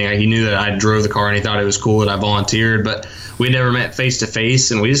or anything. He knew that I drove the car, and he thought it was cool that I volunteered, but we never met face to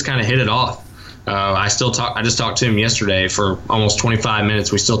face, and we just kind of hit it off. I just talked to him yesterday for almost 25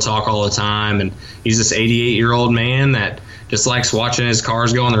 minutes. We still talk all the time, and he's this 88-year-old man that just likes watching his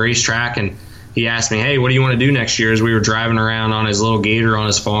cars go on the racetrack. And he asked me, hey, what do you want to do next year? As we were driving around on his little Gator on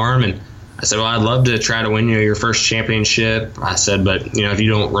his farm, and I said, well, I'd love to try to win your first championship. I said, but if you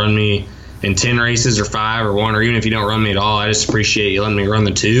don't run me in 10 races or 5 or 1, or even if you don't run me at all, I just appreciate you letting me run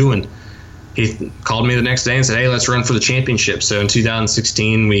the 2. And he called me the next day and said, hey, let's run for the championship. So in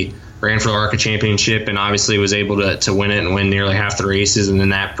 2016, we ran for the ARCA championship, and obviously was able to win it and win nearly half the races. And then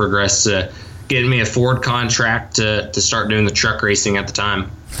that progressed to getting me a Ford contract to start doing the truck racing at the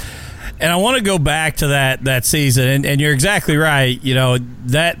time. And I want to go back to that season, and you're exactly right.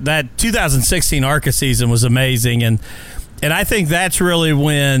 That 2016 ARCA season was amazing, and I think that's really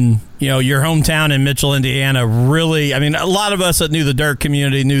when your hometown in Mitchell, Indiana, really. I mean, a lot of us that knew the dirt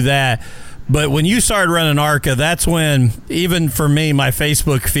community knew that, but when you started running ARCA, that's when, even for me, my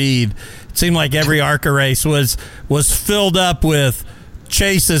Facebook feed, it seemed like every ARCA race was filled up with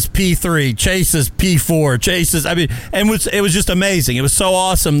Chase's P3, Chase's P4, Chase's. I mean, and it was just amazing. It was so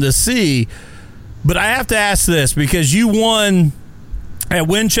awesome to see. But I have to ask this, because you won at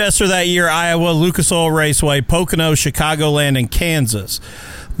Winchester that year, Iowa, Lucas Oil Raceway, Pocono, Chicagoland, and Kansas.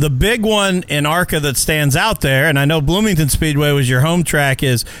 The big one in ARCA that stands out there, and I know Bloomington Speedway was your home track,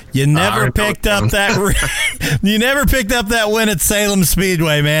 is you never picked up that win at Salem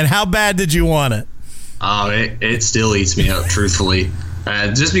Speedway, man. How bad did you want it? Oh, it still eats me up, truthfully.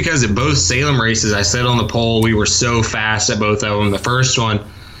 Just because at both Salem races, I said on the pole, we were so fast at both of them. The first one,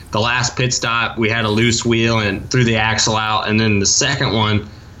 the last pit stop, we had a loose wheel and threw the axle out. And then the second one,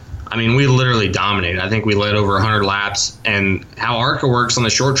 I mean, we literally dominated. I think we led over 100 laps. And how ARCA works on the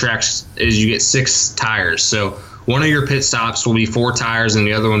short tracks is you get 6 tires. So one of your pit stops will be 4 tires and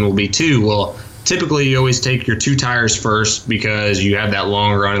the other one will be 2. Well, typically you always take your 2 tires first because you have that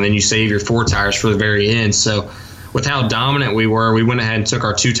long run, and then you save your 4 tires for the very end. So with how dominant we were, we went ahead and took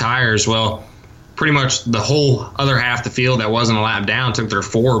our 2 tires. Well, pretty much the whole other half of the field that wasn't a lap down took their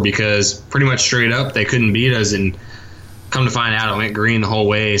 4, because pretty much straight up they couldn't beat us. And come to find out, it went green the whole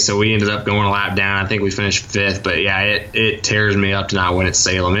way, so we ended up going a lap down. I think we finished 5th. But yeah, it tears me up to not win at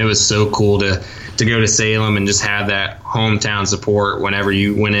Salem. It was so cool to go to Salem and just have that hometown support whenever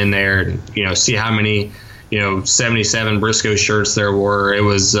you went in there, and see how many 77 Briscoe shirts there were. It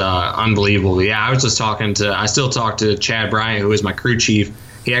was unbelievable. Yeah, I still talk to Chad Bryant, who is my crew chief.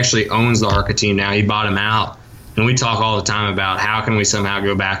 He actually owns the ARCA team now. He bought him out. And we talk all the time about how can we somehow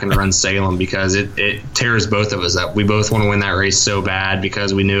go back and run Salem, because it tears both of us up. We both want to win that race so bad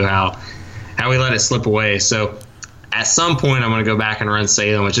because we knew how we let it slip away. So at some point, I'm going to go back and run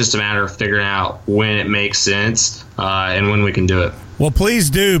Salem. It's just a matter of figuring out when it makes sense and when we can do it. Well, please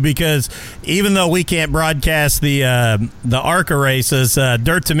do, because even though we can't broadcast the ARCA races,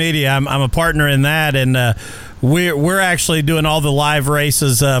 Dirt to Media, I'm a partner in that, and we're actually doing all the live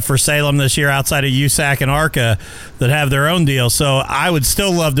races for Salem this year outside of USAC and ARCA that have their own deal. So I would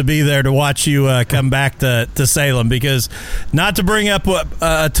still love to be there to watch you come back to Salem, because not to bring up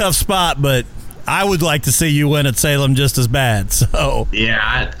a tough spot, but I would like to see you win at Salem just as bad. So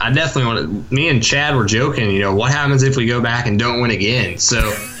yeah, I definitely want to. Me and Chad were joking, what happens if we go back and don't win again?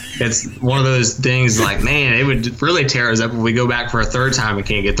 So it's one of those things like, man, it would really tear us up if we go back for a 3rd time and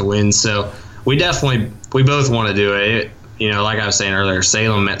can't get the win. So we both want to do it. Like I was saying earlier,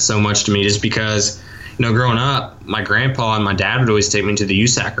 Salem meant so much to me just because, growing up, my grandpa and my dad would always take me to the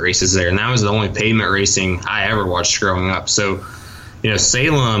USAC races there, and that was the only pavement racing I ever watched growing up. So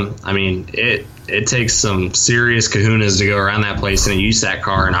Salem, I mean, it takes some serious kahunas to go around that place in a USAC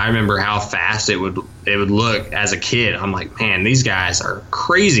car, and I remember how fast it would look as a kid. I'm like, man, these guys are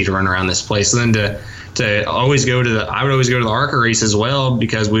crazy to run around this place. And then to always go to I would always go to the ARCA race as well,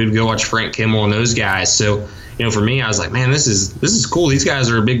 because we would go watch Frank Kimmel and those guys. So for me, I was like, man, this is cool. These guys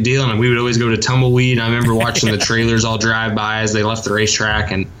are a big deal, and we would always go to Tumbleweed. I remember watching the trailers all drive by as they left the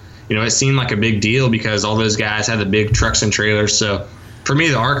racetrack, and it seemed like a big deal because all those guys had the big trucks and trailers. So for me,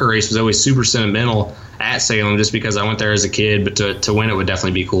 the ARCA race was always super sentimental at Salem, just because I went there as a kid, but to win it would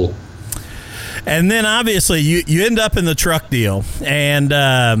definitely be cool. And then obviously you end up in the truck deal, and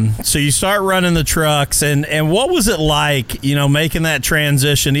so you start running the trucks. And what was it like, making that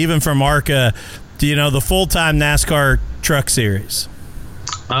transition even from ARCA to the full-time NASCAR Truck Series?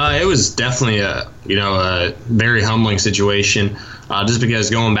 It was definitely a very humbling situation. Just because,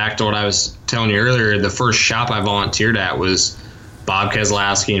 going back to what I was telling you earlier, the first shop I volunteered at was Bob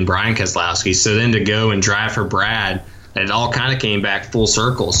Keselowski and Brian Keselowski. So then to go and drive for Brad, it all kind of came back full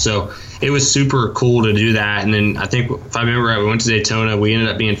circle. So it was super cool to do that. And then I think, if I remember right, we went to Daytona. We ended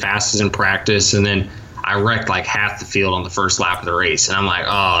up being fastest in practice. And then I wrecked like half the field on the first lap of the race. And I'm like,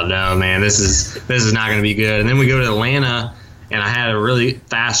 oh, no, man, this is not going to be good. And then we go to Atlanta, and I had a really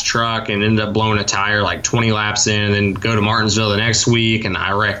fast truck and ended up blowing a tire like 20 laps in, and then go to Martinsville the next week, and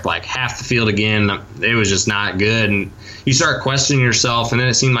I wrecked like half the field again. It was just not good. And you start questioning yourself, and then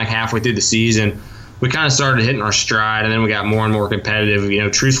it seemed like halfway through the season, we kind of started hitting our stride, and then we got more and more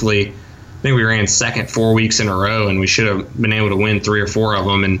competitive. Truthfully, I think we ran second 4 weeks in a row, and we should have been able to win 3 or 4 of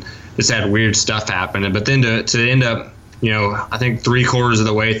them, and just had weird stuff happen. But then to end up, I think 3/4 of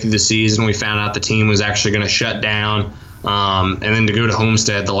the way through the season, we found out the team was actually going to shut down. And then to go to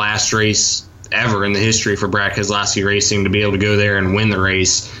Homestead, the last race ever in the history for Brad Keselowski Racing, to be able to go there and win the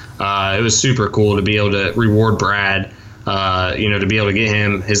race, it was super cool to be able to reward Brad, to be able to get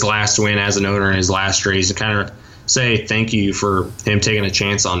him his last win as an owner in his last race, and kind of say thank you for him taking a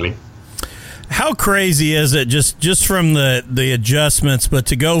chance on me. How crazy is it just from the adjustments, but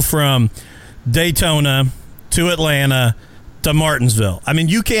to go from Daytona to Atlanta to Martinsville? I mean,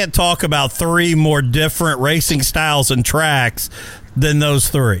 you can't talk about 3 more different racing styles and tracks than those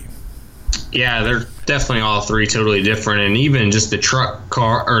 3. Yeah, they're definitely all 3 totally different, and even just the truck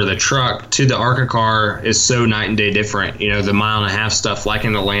to the ARCA car is so night and day different. The 1.5 mile stuff, like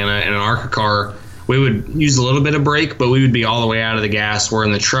in Atlanta, in an ARCA car, we would use a little bit of brake, but we would be all the way out of the gas, where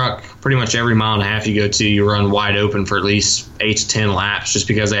in the truck, pretty much every 1.5 mile you go to, you run wide open for at least 8 to 10 laps, just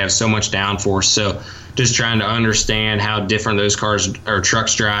because they have so much downforce. So just trying to understand how different those cars or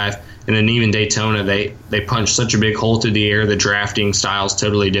trucks drive. And then even Daytona, they punch such a big hole through the air. The drafting style is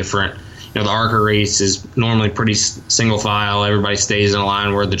totally different. The ARCA race is normally pretty single file. Everybody stays in a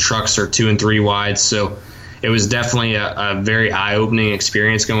line, where the trucks are 2 and 3 wide. So it was definitely a very eye-opening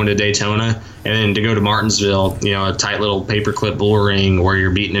experience going to Daytona. And then to go to Martinsville, a tight little paperclip bull ring where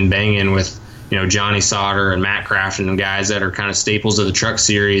you're beating and banging with, Johnny Sauter and Matt Crafton and guys that are kind of staples of the truck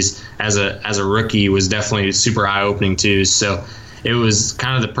series as a rookie, was definitely super eye-opening too. So it was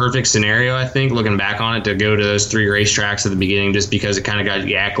kind of the perfect scenario, I think, looking back on it, to go to those 3 racetracks at the beginning, just because it kind of got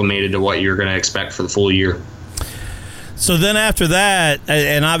you acclimated to what you're going to expect for the full year. So then after that,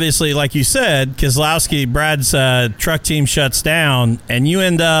 and obviously, like you said, Keselowski, Brad's truck team shuts down, and you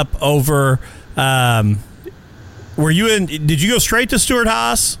end up over did you go straight to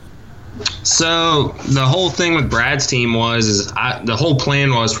Stewart-Haas? So the whole thing with Brad's team the whole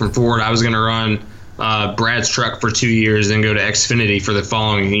plan was from Ford, I was going to run Brad's truck for 2 years, then go to Xfinity for the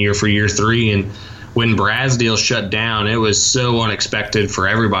following year for year 3. And when Brad's deal shut down, it was so unexpected for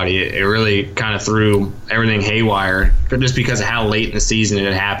everybody. It really kind of threw everything haywire, just because of how late in the season it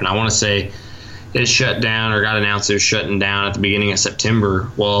had happened. I want to say it shut down, or got announced it was shutting down at the beginning of September.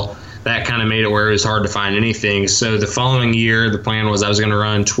 Well, that kind of made it where it was hard to find anything. So the following year, the plan was I was going to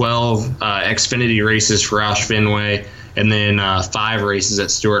run 12 Xfinity races for Roush Fenway, and then 5 races at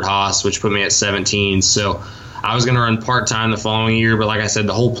Stewart-Haas, which put me at 17. So I was going to run part-time the following year, but like I said,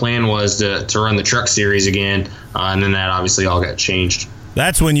 the whole plan was to run the truck series again, and then that obviously all got changed.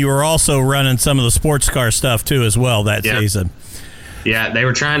 That's when you were also running some of the sports car stuff too as well that season. Yeah, they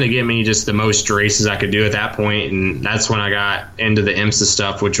were trying to get me just the most races I could do at that point, and that's when I got into the IMSA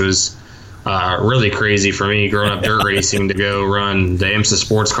stuff, which was really crazy for me growing up dirt racing, to go run the IMSA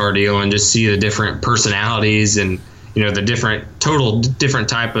sports car deal and just see the different personalities and the different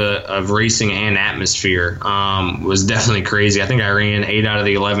type of racing and atmosphere was definitely crazy. I think I ran 8 out of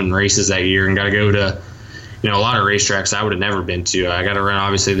the 11 races that year, and got to go to a lot of racetracks I would have never been to. I got to run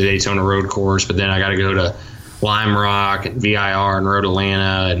obviously the Daytona Road Course, but then I got to go to Lime Rock and VIR and Road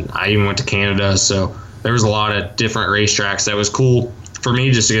Atlanta, and I even went to Canada. So there was a lot of different racetracks that was cool for me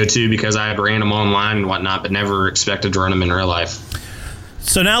just to go to, because I had ran them online and whatnot, but never expected to run them in real life.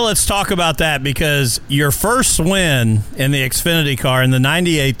 So now let's talk about that, because your first win in the Xfinity car in the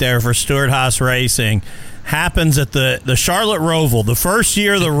 98 there for Stewart-Haas Racing happens at the Charlotte Roval. The first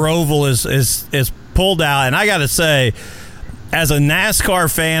year the Roval is pulled out, and I got to say, as a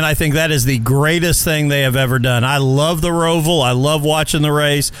NASCAR fan, I think that is the greatest thing they have ever done. I love the Roval. I love watching the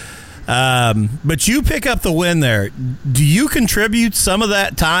race. But you pick up the win there. Do you contribute some of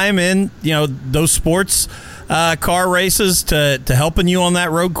that time in those sports car races to helping you on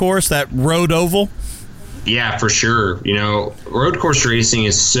that road course, that road oval? Yeah, for sure. Road course racing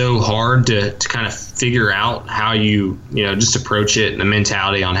is so hard to kind of figure out how you just approach it, and the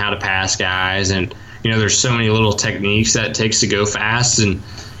mentality on how to pass guys, and there's so many little techniques that it takes to go fast. And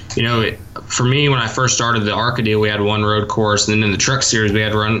for me, when I first started the ARCA deal, we had one road course, and then in the truck series we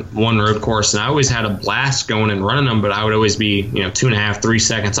had run one road course, and I always had a blast going and running them, but I would always be 2.5, 3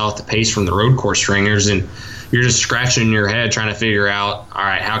 seconds off the pace from the road course stringers, and you're just scratching your head trying to figure out, all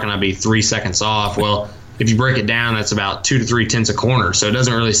right, how can I be 3 seconds off? Well, if you break it down, that's about 2 to 3 tenths a corner. So it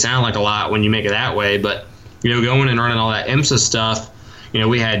doesn't really sound like a lot when you make it that way. But, going and running all that IMSA stuff,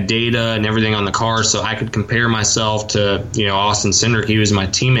 we had data and everything on the car, so I could compare myself to, Austin Cindric. He was my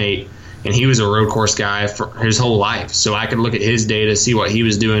teammate, and he was a road course guy for his whole life. So I could look at his data, see what he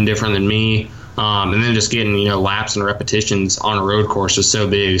was doing different than me, and then just getting, laps and repetitions on a road course was so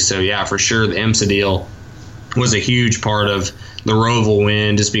big. So, yeah, for sure the IMSA deal was a huge part of the Roval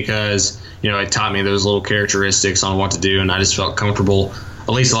win, just because, it taught me those little characteristics on what to do, and I just felt comfortable, at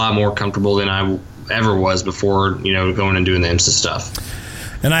least a lot more comfortable than I ever was before, going and doing the IMSA stuff.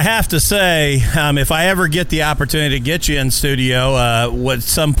 And I have to say, if I ever get the opportunity to get you in studio at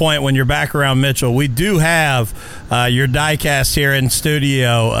some point when you're back around Mitchell, we do have your diecast here in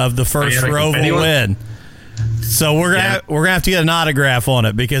studio of the first Roval win. So we're gonna have to get an autograph on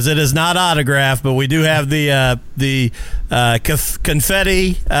it, because it is not autographed, but we do have the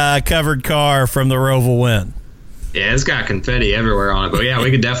confetti covered car from the Roval win. Yeah, it's got confetti everywhere on it, but yeah, we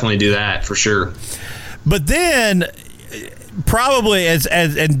could definitely do that for sure. But then, probably,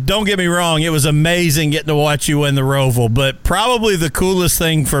 and don't get me wrong, it was amazing getting to watch you win the Roval, but probably the coolest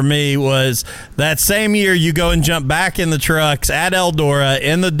thing for me was that same year you go and jump back in the trucks at Eldora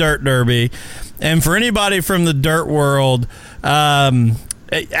in the Dirt Derby. And for anybody from the dirt world,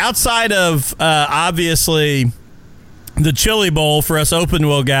 outside of obviously the Chili Bowl for us open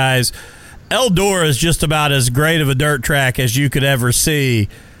wheel guys, Eldora is just about as great of a dirt track as you could ever see.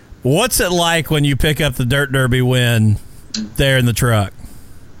 What's it like when you pick up the Dirt Derby win there in the truck?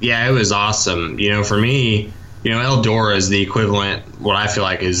 Yeah, it was awesome. For me, Eldora is the equivalent, what I feel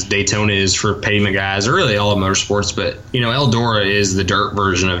like is Daytona is for pavement guys, or really all of motorsports. But, Eldora is the dirt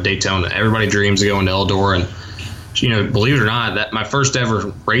version of Daytona. Everybody dreams of going to Eldora. And, believe it or not, that my first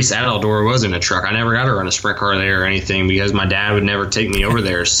ever race at Eldora was in a truck. I never got to run a sprint car there or anything, because my dad would never take me over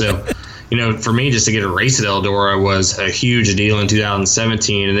there. So, for me, just to get a race at Eldora was a huge deal in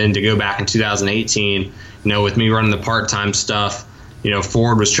 2017. And then to go back in 2018, with me running the part-time stuff,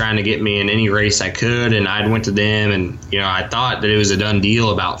 Ford was trying to get me in any race I could, and I went to them, and, I thought that it was a done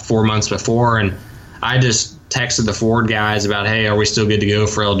deal about 4 months before, and I just texted the Ford guys about, hey, are we still good to go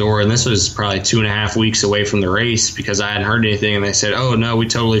for Eldora? And this was probably 2.5 weeks away from the race, because I hadn't heard anything, and they said, oh, no, we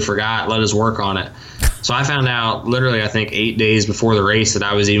totally forgot. Let us work on it. So I found out literally, I think, 8 days before the race that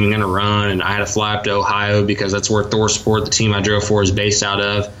I was even going to run, and I had to fly up to Ohio, because that's where ThorSport, the team I drove for, is based out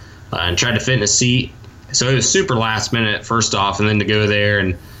of, and tried to fit in a seat. So it was super last minute, first off, and then to go there,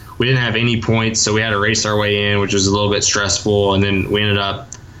 and we didn't have any points, so we had to race our way in, which was a little bit stressful. And then we ended up,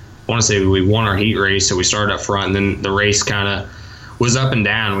 I want to say we won our heat race, so we started up front, and then the race kind of was up and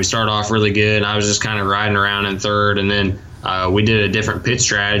down. We started off really good. I was just kind of riding around in third, and then we did a different pit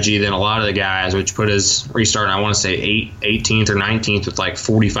strategy than a lot of the guys, which put us restarting, I want to say 18th or 19th with like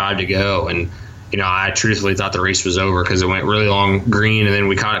 45 to go. And I truthfully thought the race was over, because it went really long green, and then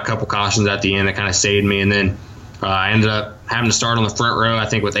we caught a couple cautions at the end that kind of saved me. And then I ended up having to start on the front row, I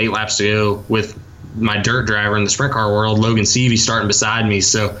think, with 8 laps to go, with my dirt driver in the sprint car world, Logan Seavey, starting beside me.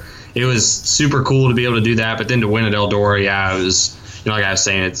 So it was super cool to be able to do that. But then to win at Eldora, yeah, it was, like I was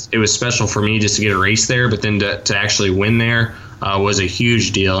saying, it was special for me just to get a race there. But then to actually win there was a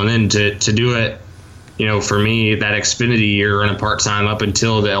huge deal. And then to do it, for me, that Xfinity year running part-time up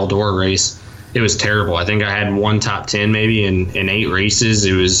until the Eldora race, it was terrible. I think I had one top 10 maybe in 8 races.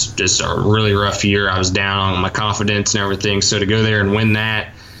 It was just a really rough year. I was down on my confidence and everything. So to go there and win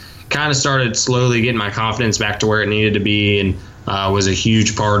that kind of started slowly getting my confidence back to where it needed to be, and was a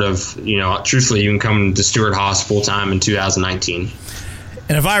huge part of, truthfully, even coming to Stewart-Haas full-time in 2019.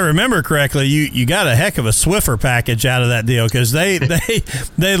 And if I remember correctly, you got a heck of a Swiffer package out of that deal, because they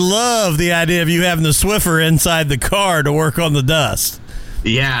love the idea of you having the Swiffer inside the car to work on the dust.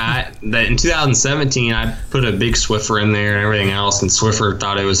 Yeah, in 2017, I put a big Swiffer in there and everything else, and Swiffer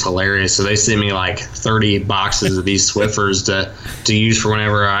thought it was hilarious. So they sent me like 30 boxes of these Swiffers to use for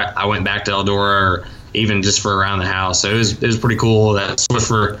whenever I went back to Eldora, or even just for around the house. So it was pretty cool. That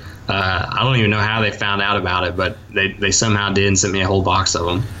Swiffer, I don't even know how they found out about it, but they somehow did and sent me a whole box of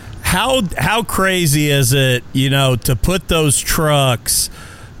them. How crazy is it, to put those trucks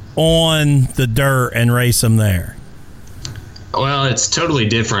on the dirt and race them there? Well, it's totally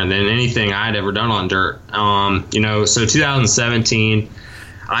different than anything I'd ever done on dirt. So 2017,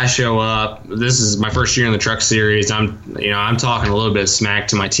 I show up. This is my first year in the truck series. I'm talking a little bit of smack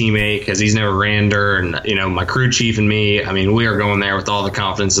to my teammate, because he's never ran dirt, and my crew chief and me. I mean, we are going there with all the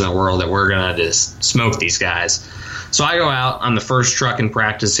confidence in the world that we're gonna just smoke these guys. So I go out on the first truck in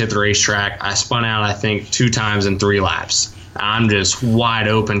practice, hit the racetrack. I spun out, I think, 2 times in 3 laps. I'm just wide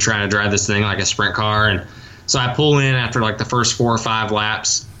open trying to drive this thing like a sprint car, and so I pull in after like the first 4 or 5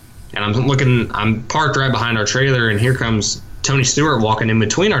 laps, and I'm parked right behind our trailer, and here comes Tony Stewart walking in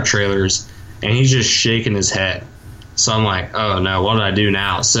between our trailers, and he's just shaking his head. So I'm like, oh no, what did I do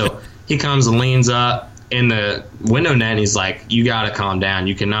now? So he comes and leans up in the window net, and he's like, you got to calm down.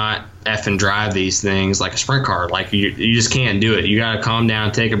 You cannot effing drive these things like a sprint car. Like, you just can't do it. You got to calm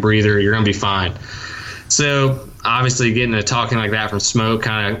down, take a breather. You're going to be fine. So obviously getting to talking like that from Smoke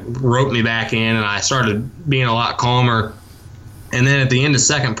kind of roped me back in, and I started being a lot calmer. And then at the end of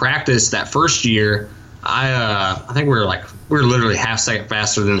second practice that first year, I think we were literally half second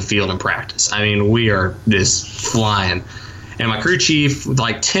faster than the field in practice. I mean, we are just flying. And my crew chief, with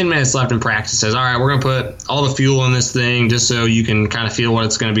like 10 minutes left in practice, says, all right, we're going to put all the fuel in this thing just so you can kind of feel what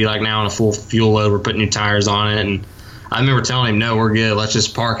it's going to be like now on a full fuel load. We're putting new tires on it. And I remember telling him, no, we're good. Let's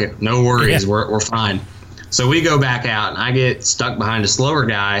just park it. No worries. Yeah. We're fine. So we go back out, and I get stuck behind a slower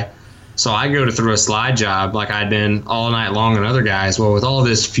guy. So I go to throw a slide job like I'd been all night long on other guys. Well, with all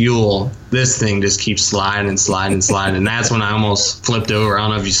this fuel, this thing just keeps sliding and sliding and sliding. And that's when I almost flipped over. I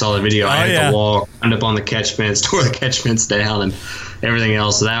don't know if you saw the video. I hit the wall, ended up on the catch fence, tore the catch fence down, and everything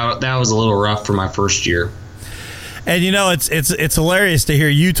else. So that was a little rough for my first year. And, you know, it's hilarious to hear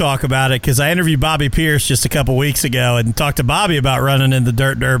you talk about it, because I interviewed Bobby Pierce just a couple weeks ago and talked to Bobby about running in the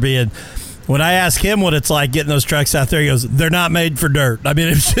Dirt Derby. And when I asked him what it's like getting those trucks out there, he goes, they're not made for dirt. I mean,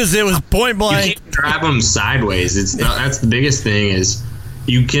 it was point blank. You can't drive them sideways. That's the biggest thing is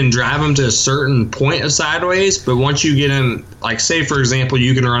you can drive them to a certain point of sideways, but once you get them, like say, for example,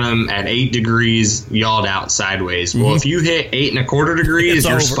 you can run them at 8 degrees yawed out sideways. Mm-hmm. Well, if you hit 8 1/4 degrees,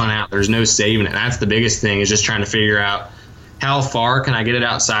 you're spun out. There's no saving it. That's the biggest thing, is just trying to figure out how far can I get it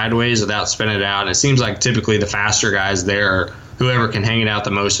out sideways without spinning it out. And it seems like typically the faster guys there are whoever can hang it out the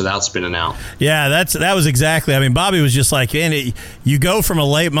most without spinning out. Yeah, that was exactly. I mean, Bobby was just like, man, you go from a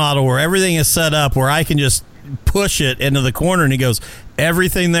late model where everything is set up where I can just push it into the corner, and he goes,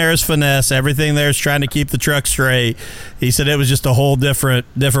 everything there is finesse, everything there is trying to keep the truck straight. He said it was just a whole different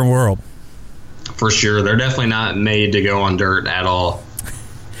world. For sure. They're definitely not made to go on dirt at all.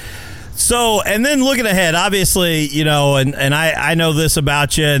 So, and then looking ahead, obviously, you know, and I know this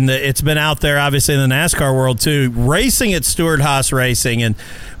about you, and it's been out there, obviously, in the NASCAR world, too, racing at Stewart-Haas Racing. And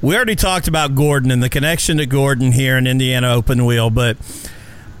we already talked about Gordon and the connection to Gordon here in Indiana Open Wheel, but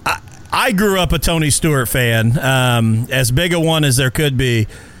I grew up a Tony Stewart fan, as big a one as there could be.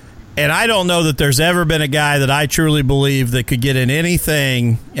 And I don't know that there's ever been a guy that I truly believe that could get in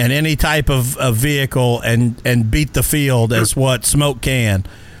anything and any type of vehicle and beat the field as what Smoke can.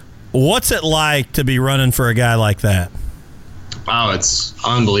 What's it like to be running for a guy like that? Oh, it's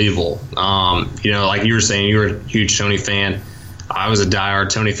unbelievable. You know, like you were saying, you were a huge Tony fan. I was a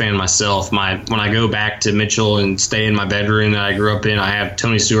diehard Tony fan myself. When I go back to Mitchell and stay in my bedroom that I grew up in, I have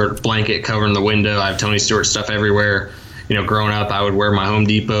Tony Stewart blanket covering the window. I have Tony Stewart stuff everywhere. You know, growing up, I would wear my Home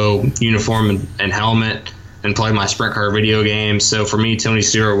Depot uniform and helmet and play my sprint car video games. So for me, Tony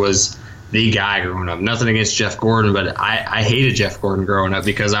Stewart was the guy growing up. Nothing against Jeff Gordon, but I hated Jeff Gordon growing up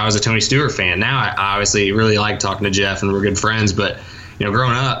because I was a Tony Stewart fan. Now I obviously really like talking to Jeff, and we're good friends. But, you know,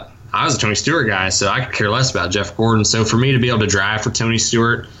 growing up, I was a Tony Stewart guy, so I could care less about Jeff Gordon. So for me to be able to drive for Tony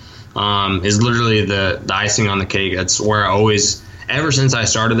Stewart is literally the icing on the cake. That's where I always, ever since I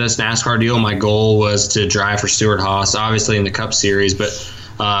started this NASCAR deal, my goal was to drive for Stewart-Haas, obviously in the Cup Series, but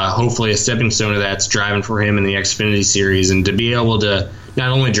hopefully a stepping stone to that's driving for him in the Xfinity Series. And to be able to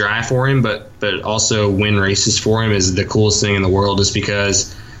not only drive for him, but also win races for him is the coolest thing in the world, just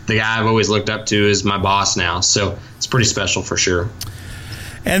because the guy I've always looked up to is my boss now. So it's pretty special for sure.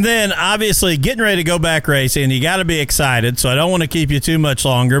 And then, obviously, getting ready to go back racing, you got to be excited, so I don't want to keep you too much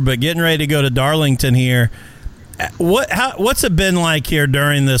longer, but getting ready to go to Darlington here, what's it been like here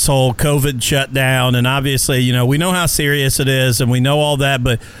during this whole COVID shutdown? And obviously, you know, we know how serious it is, and we know all that,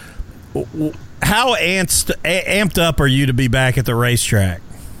 but how amped up are you to be back at the racetrack?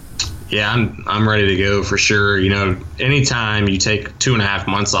 Yeah, I'm ready to go for sure. You know, anytime you take 2.5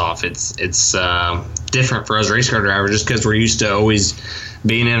 months off, it's different for us race car drivers, just because we're used to always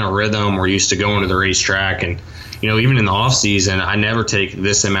being in a rhythm. We're used to going to the racetrack, and you know, even in the off season, I never take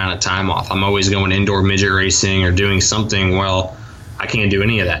this amount of time off. I'm always going indoor midget racing or doing something. Well, I can't do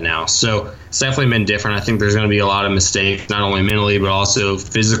any of that now, so it's definitely been different. I think there's going to be a lot of mistakes, not only mentally but also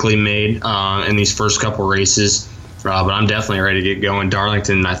physically made in these first couple races. But I'm definitely ready to get going.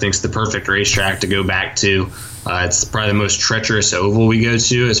 Darlington, I think, is the perfect racetrack to go back to. It's probably the most treacherous oval we go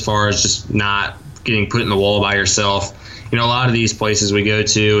to, as far as just not getting put in the wall by yourself. You know, a lot of these places we go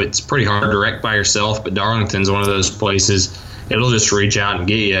to, it's pretty hard to wreck by yourself, but Darlington's one of those places. It'll just reach out and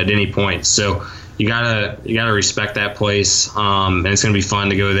get you at any point. So, you gotta respect that place, and it's gonna be fun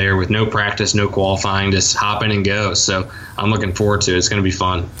to go there with no practice, no qualifying, just hop in and go. So I'm looking forward to it. It's gonna be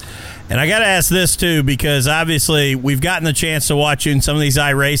fun. And I got to ask this, too, because obviously we've gotten the chance to watch you in some of these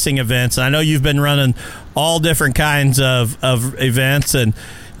iRacing events. And I know you've been running all different kinds of events. And,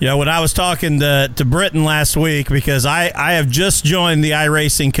 you know, when I was talking to Britton last week, because I have just joined the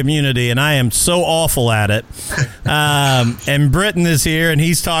iRacing community, and I am so awful at it. And Britton is here, and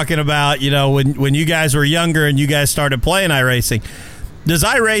he's talking about, you know, when you guys were younger and you guys started playing iRacing. Does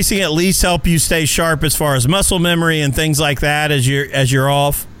iRacing at least help you stay sharp as far as muscle memory and things like that as you're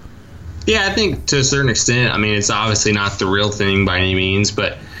off? Yeah, I think to a certain extent. I mean, it's obviously not the real thing by any means,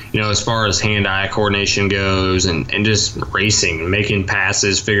 but, you know, as far as hand-eye coordination goes and just racing, making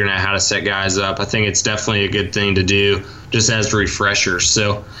passes, figuring out how to set guys up, I think it's definitely a good thing to do just as a refresher.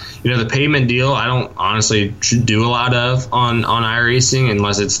 So, you know, the pavement deal, I don't honestly do a lot of on iRacing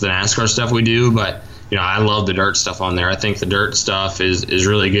unless it's the NASCAR stuff we do, but, you know, I love the dirt stuff on there. I think the dirt stuff is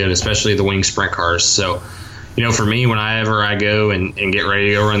really good, especially the wing sprint cars. So, you know, for me, whenever I go and get ready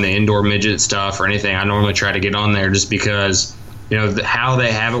to go run the indoor midget stuff or anything, I normally try to get on there just because, you know, how they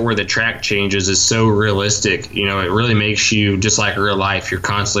have it where the track changes is so realistic. You know, it really makes you just like real life. You're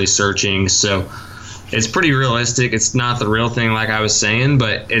constantly searching. So it's pretty realistic. It's not the real thing like I was saying,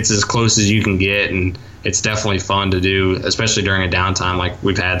 but it's as close as you can get. And it's definitely fun to do, especially during a downtime like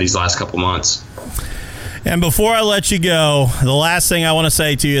we've had these last couple months. And before I let you go, the last thing I want to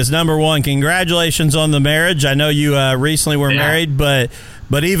say to you is, number one, congratulations on the marriage. I know you recently were married, but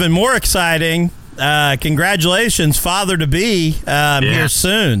even more exciting, congratulations, father-to-be here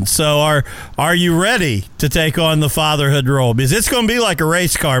soon. So are you ready to take on the fatherhood role? Because it's going to be like a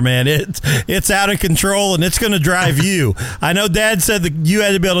race car, man. It's out of control, and it's going to drive you. I know Dad said that you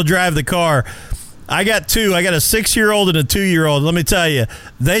had to be able to drive the car. I got two. I got a 6-year-old and a 2-year-old. Let me tell you,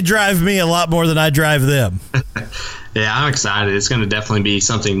 they drive me a lot more than I drive them. Yeah, I'm excited. It's going to definitely be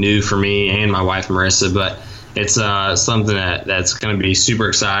something new for me and my wife, Marissa, but it's something that's going to be super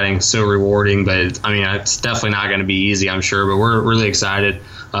exciting, so rewarding. But it's definitely not going to be easy, I'm sure, but we're really excited.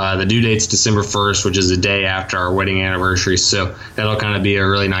 The due date's December 1st, which is the day after our wedding anniversary, so that'll kind of be a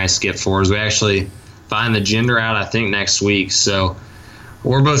really nice gift for us. We actually find the gender out, I think, next week, so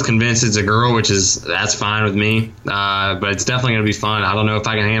we're both convinced it's a girl, that's fine with me. But it's definitely going to be fun. I don't know if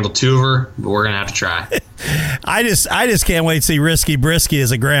I can handle 2 of her, but we're going to have to try. I just can't wait to see Risky Brisky as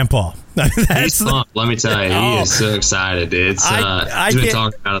a grandpa. He's pumped, let me tell you. He is so excited. He's been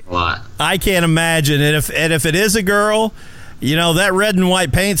talking about it a lot. I can't imagine. And if it is a girl, you know, that red and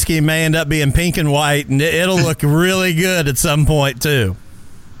white paint scheme may end up being pink and white, and it'll look really good at some point, too.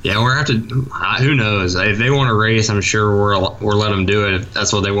 Yeah, we're have to. Who knows? If they want to race, I'm sure we're let them do it if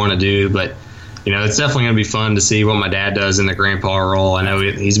that's what they want to do. But you know, it's definitely going to be fun to see what my dad does in the grandpa role. I know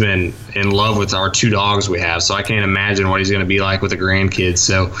he's been in love with our 2 dogs we have, so I can't imagine what he's going to be like with the grandkids.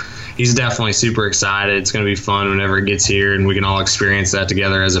 So he's definitely super excited. It's going to be fun whenever it gets here, and we can all experience that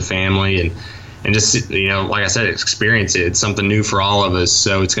together as a family and just, you know, like I said, experience it. It's something new for all of us,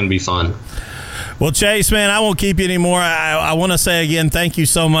 so it's going to be fun. Well, Chase, man, I won't keep you anymore. I want to say again, thank you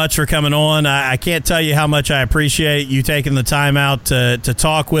so much for coming on. I can't tell you how much I appreciate you taking the time out to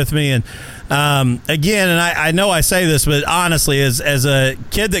talk with me. And again, and I know I say this, but honestly, as a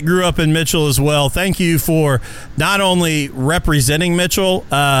kid that grew up in Mitchell as well, thank you for not only representing Mitchell,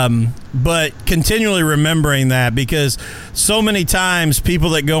 but continually remembering that, because so many times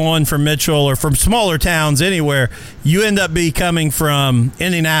people that go on from Mitchell or from smaller towns anywhere, you end up coming from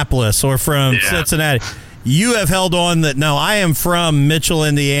Indianapolis or from Cincinnati. You have held on that, no, I am from Mitchell,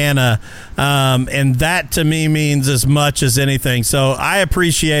 Indiana, and that to me means as much as anything. So I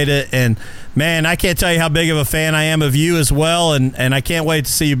appreciate it, and man, I can't tell you how big of a fan I am of you as well, and I can't wait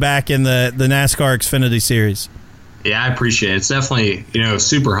to see you back in the NASCAR Xfinity Series. Yeah, I appreciate it. It's definitely, you know,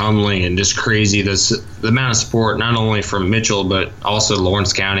 super humbling and just crazy the amount of support, not only from Mitchell, but also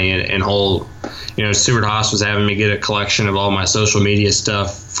Lawrence County and whole, you know, Stewart-Haas was having me get a collection of all my social media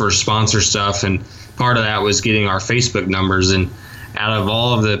stuff for sponsor stuff, and part of that was getting our Facebook numbers. And out of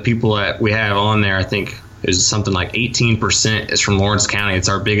all of the people that we have on there, I think there's something like 18% is from Lawrence County. It's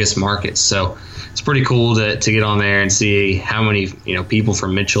our biggest market. So it's pretty cool to get on there and see how many, you know, people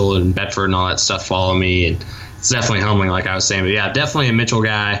from Mitchell and Bedford and all that stuff follow me. And it's definitely humbling, like I was saying. But yeah, definitely a Mitchell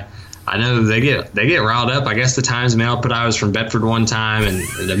guy. I know they get riled up. I guess the Times-Mail put I was from Bedford one time, and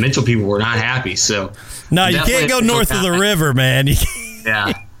the Mitchell people were not happy. So no, you can't go north of the river, man.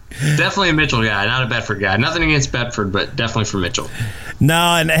 Yeah. Definitely a Mitchell guy, not a Bedford guy. Nothing against Bedford, but definitely for Mitchell.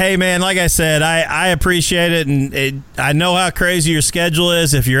 No, and hey, man, like I said, I appreciate it, and I know how crazy your schedule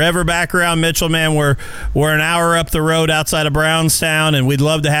is. If you're ever back around Mitchell, man, we're an hour up the road outside of Brownstown, and we'd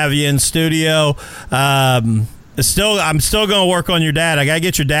love to have you in studio. I'm still going to work on your dad. I got to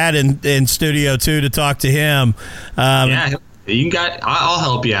get your dad in studio too to talk to him. Yeah. I'll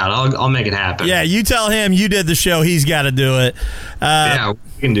help you out. I'll make it happen. Yeah, you tell him you did the show. He's got to do it. Yeah,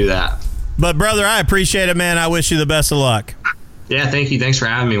 we can do that. But, brother, I appreciate it, man. I wish you the best of luck. Yeah, thank you. Thanks for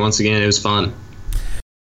having me once again. It was fun.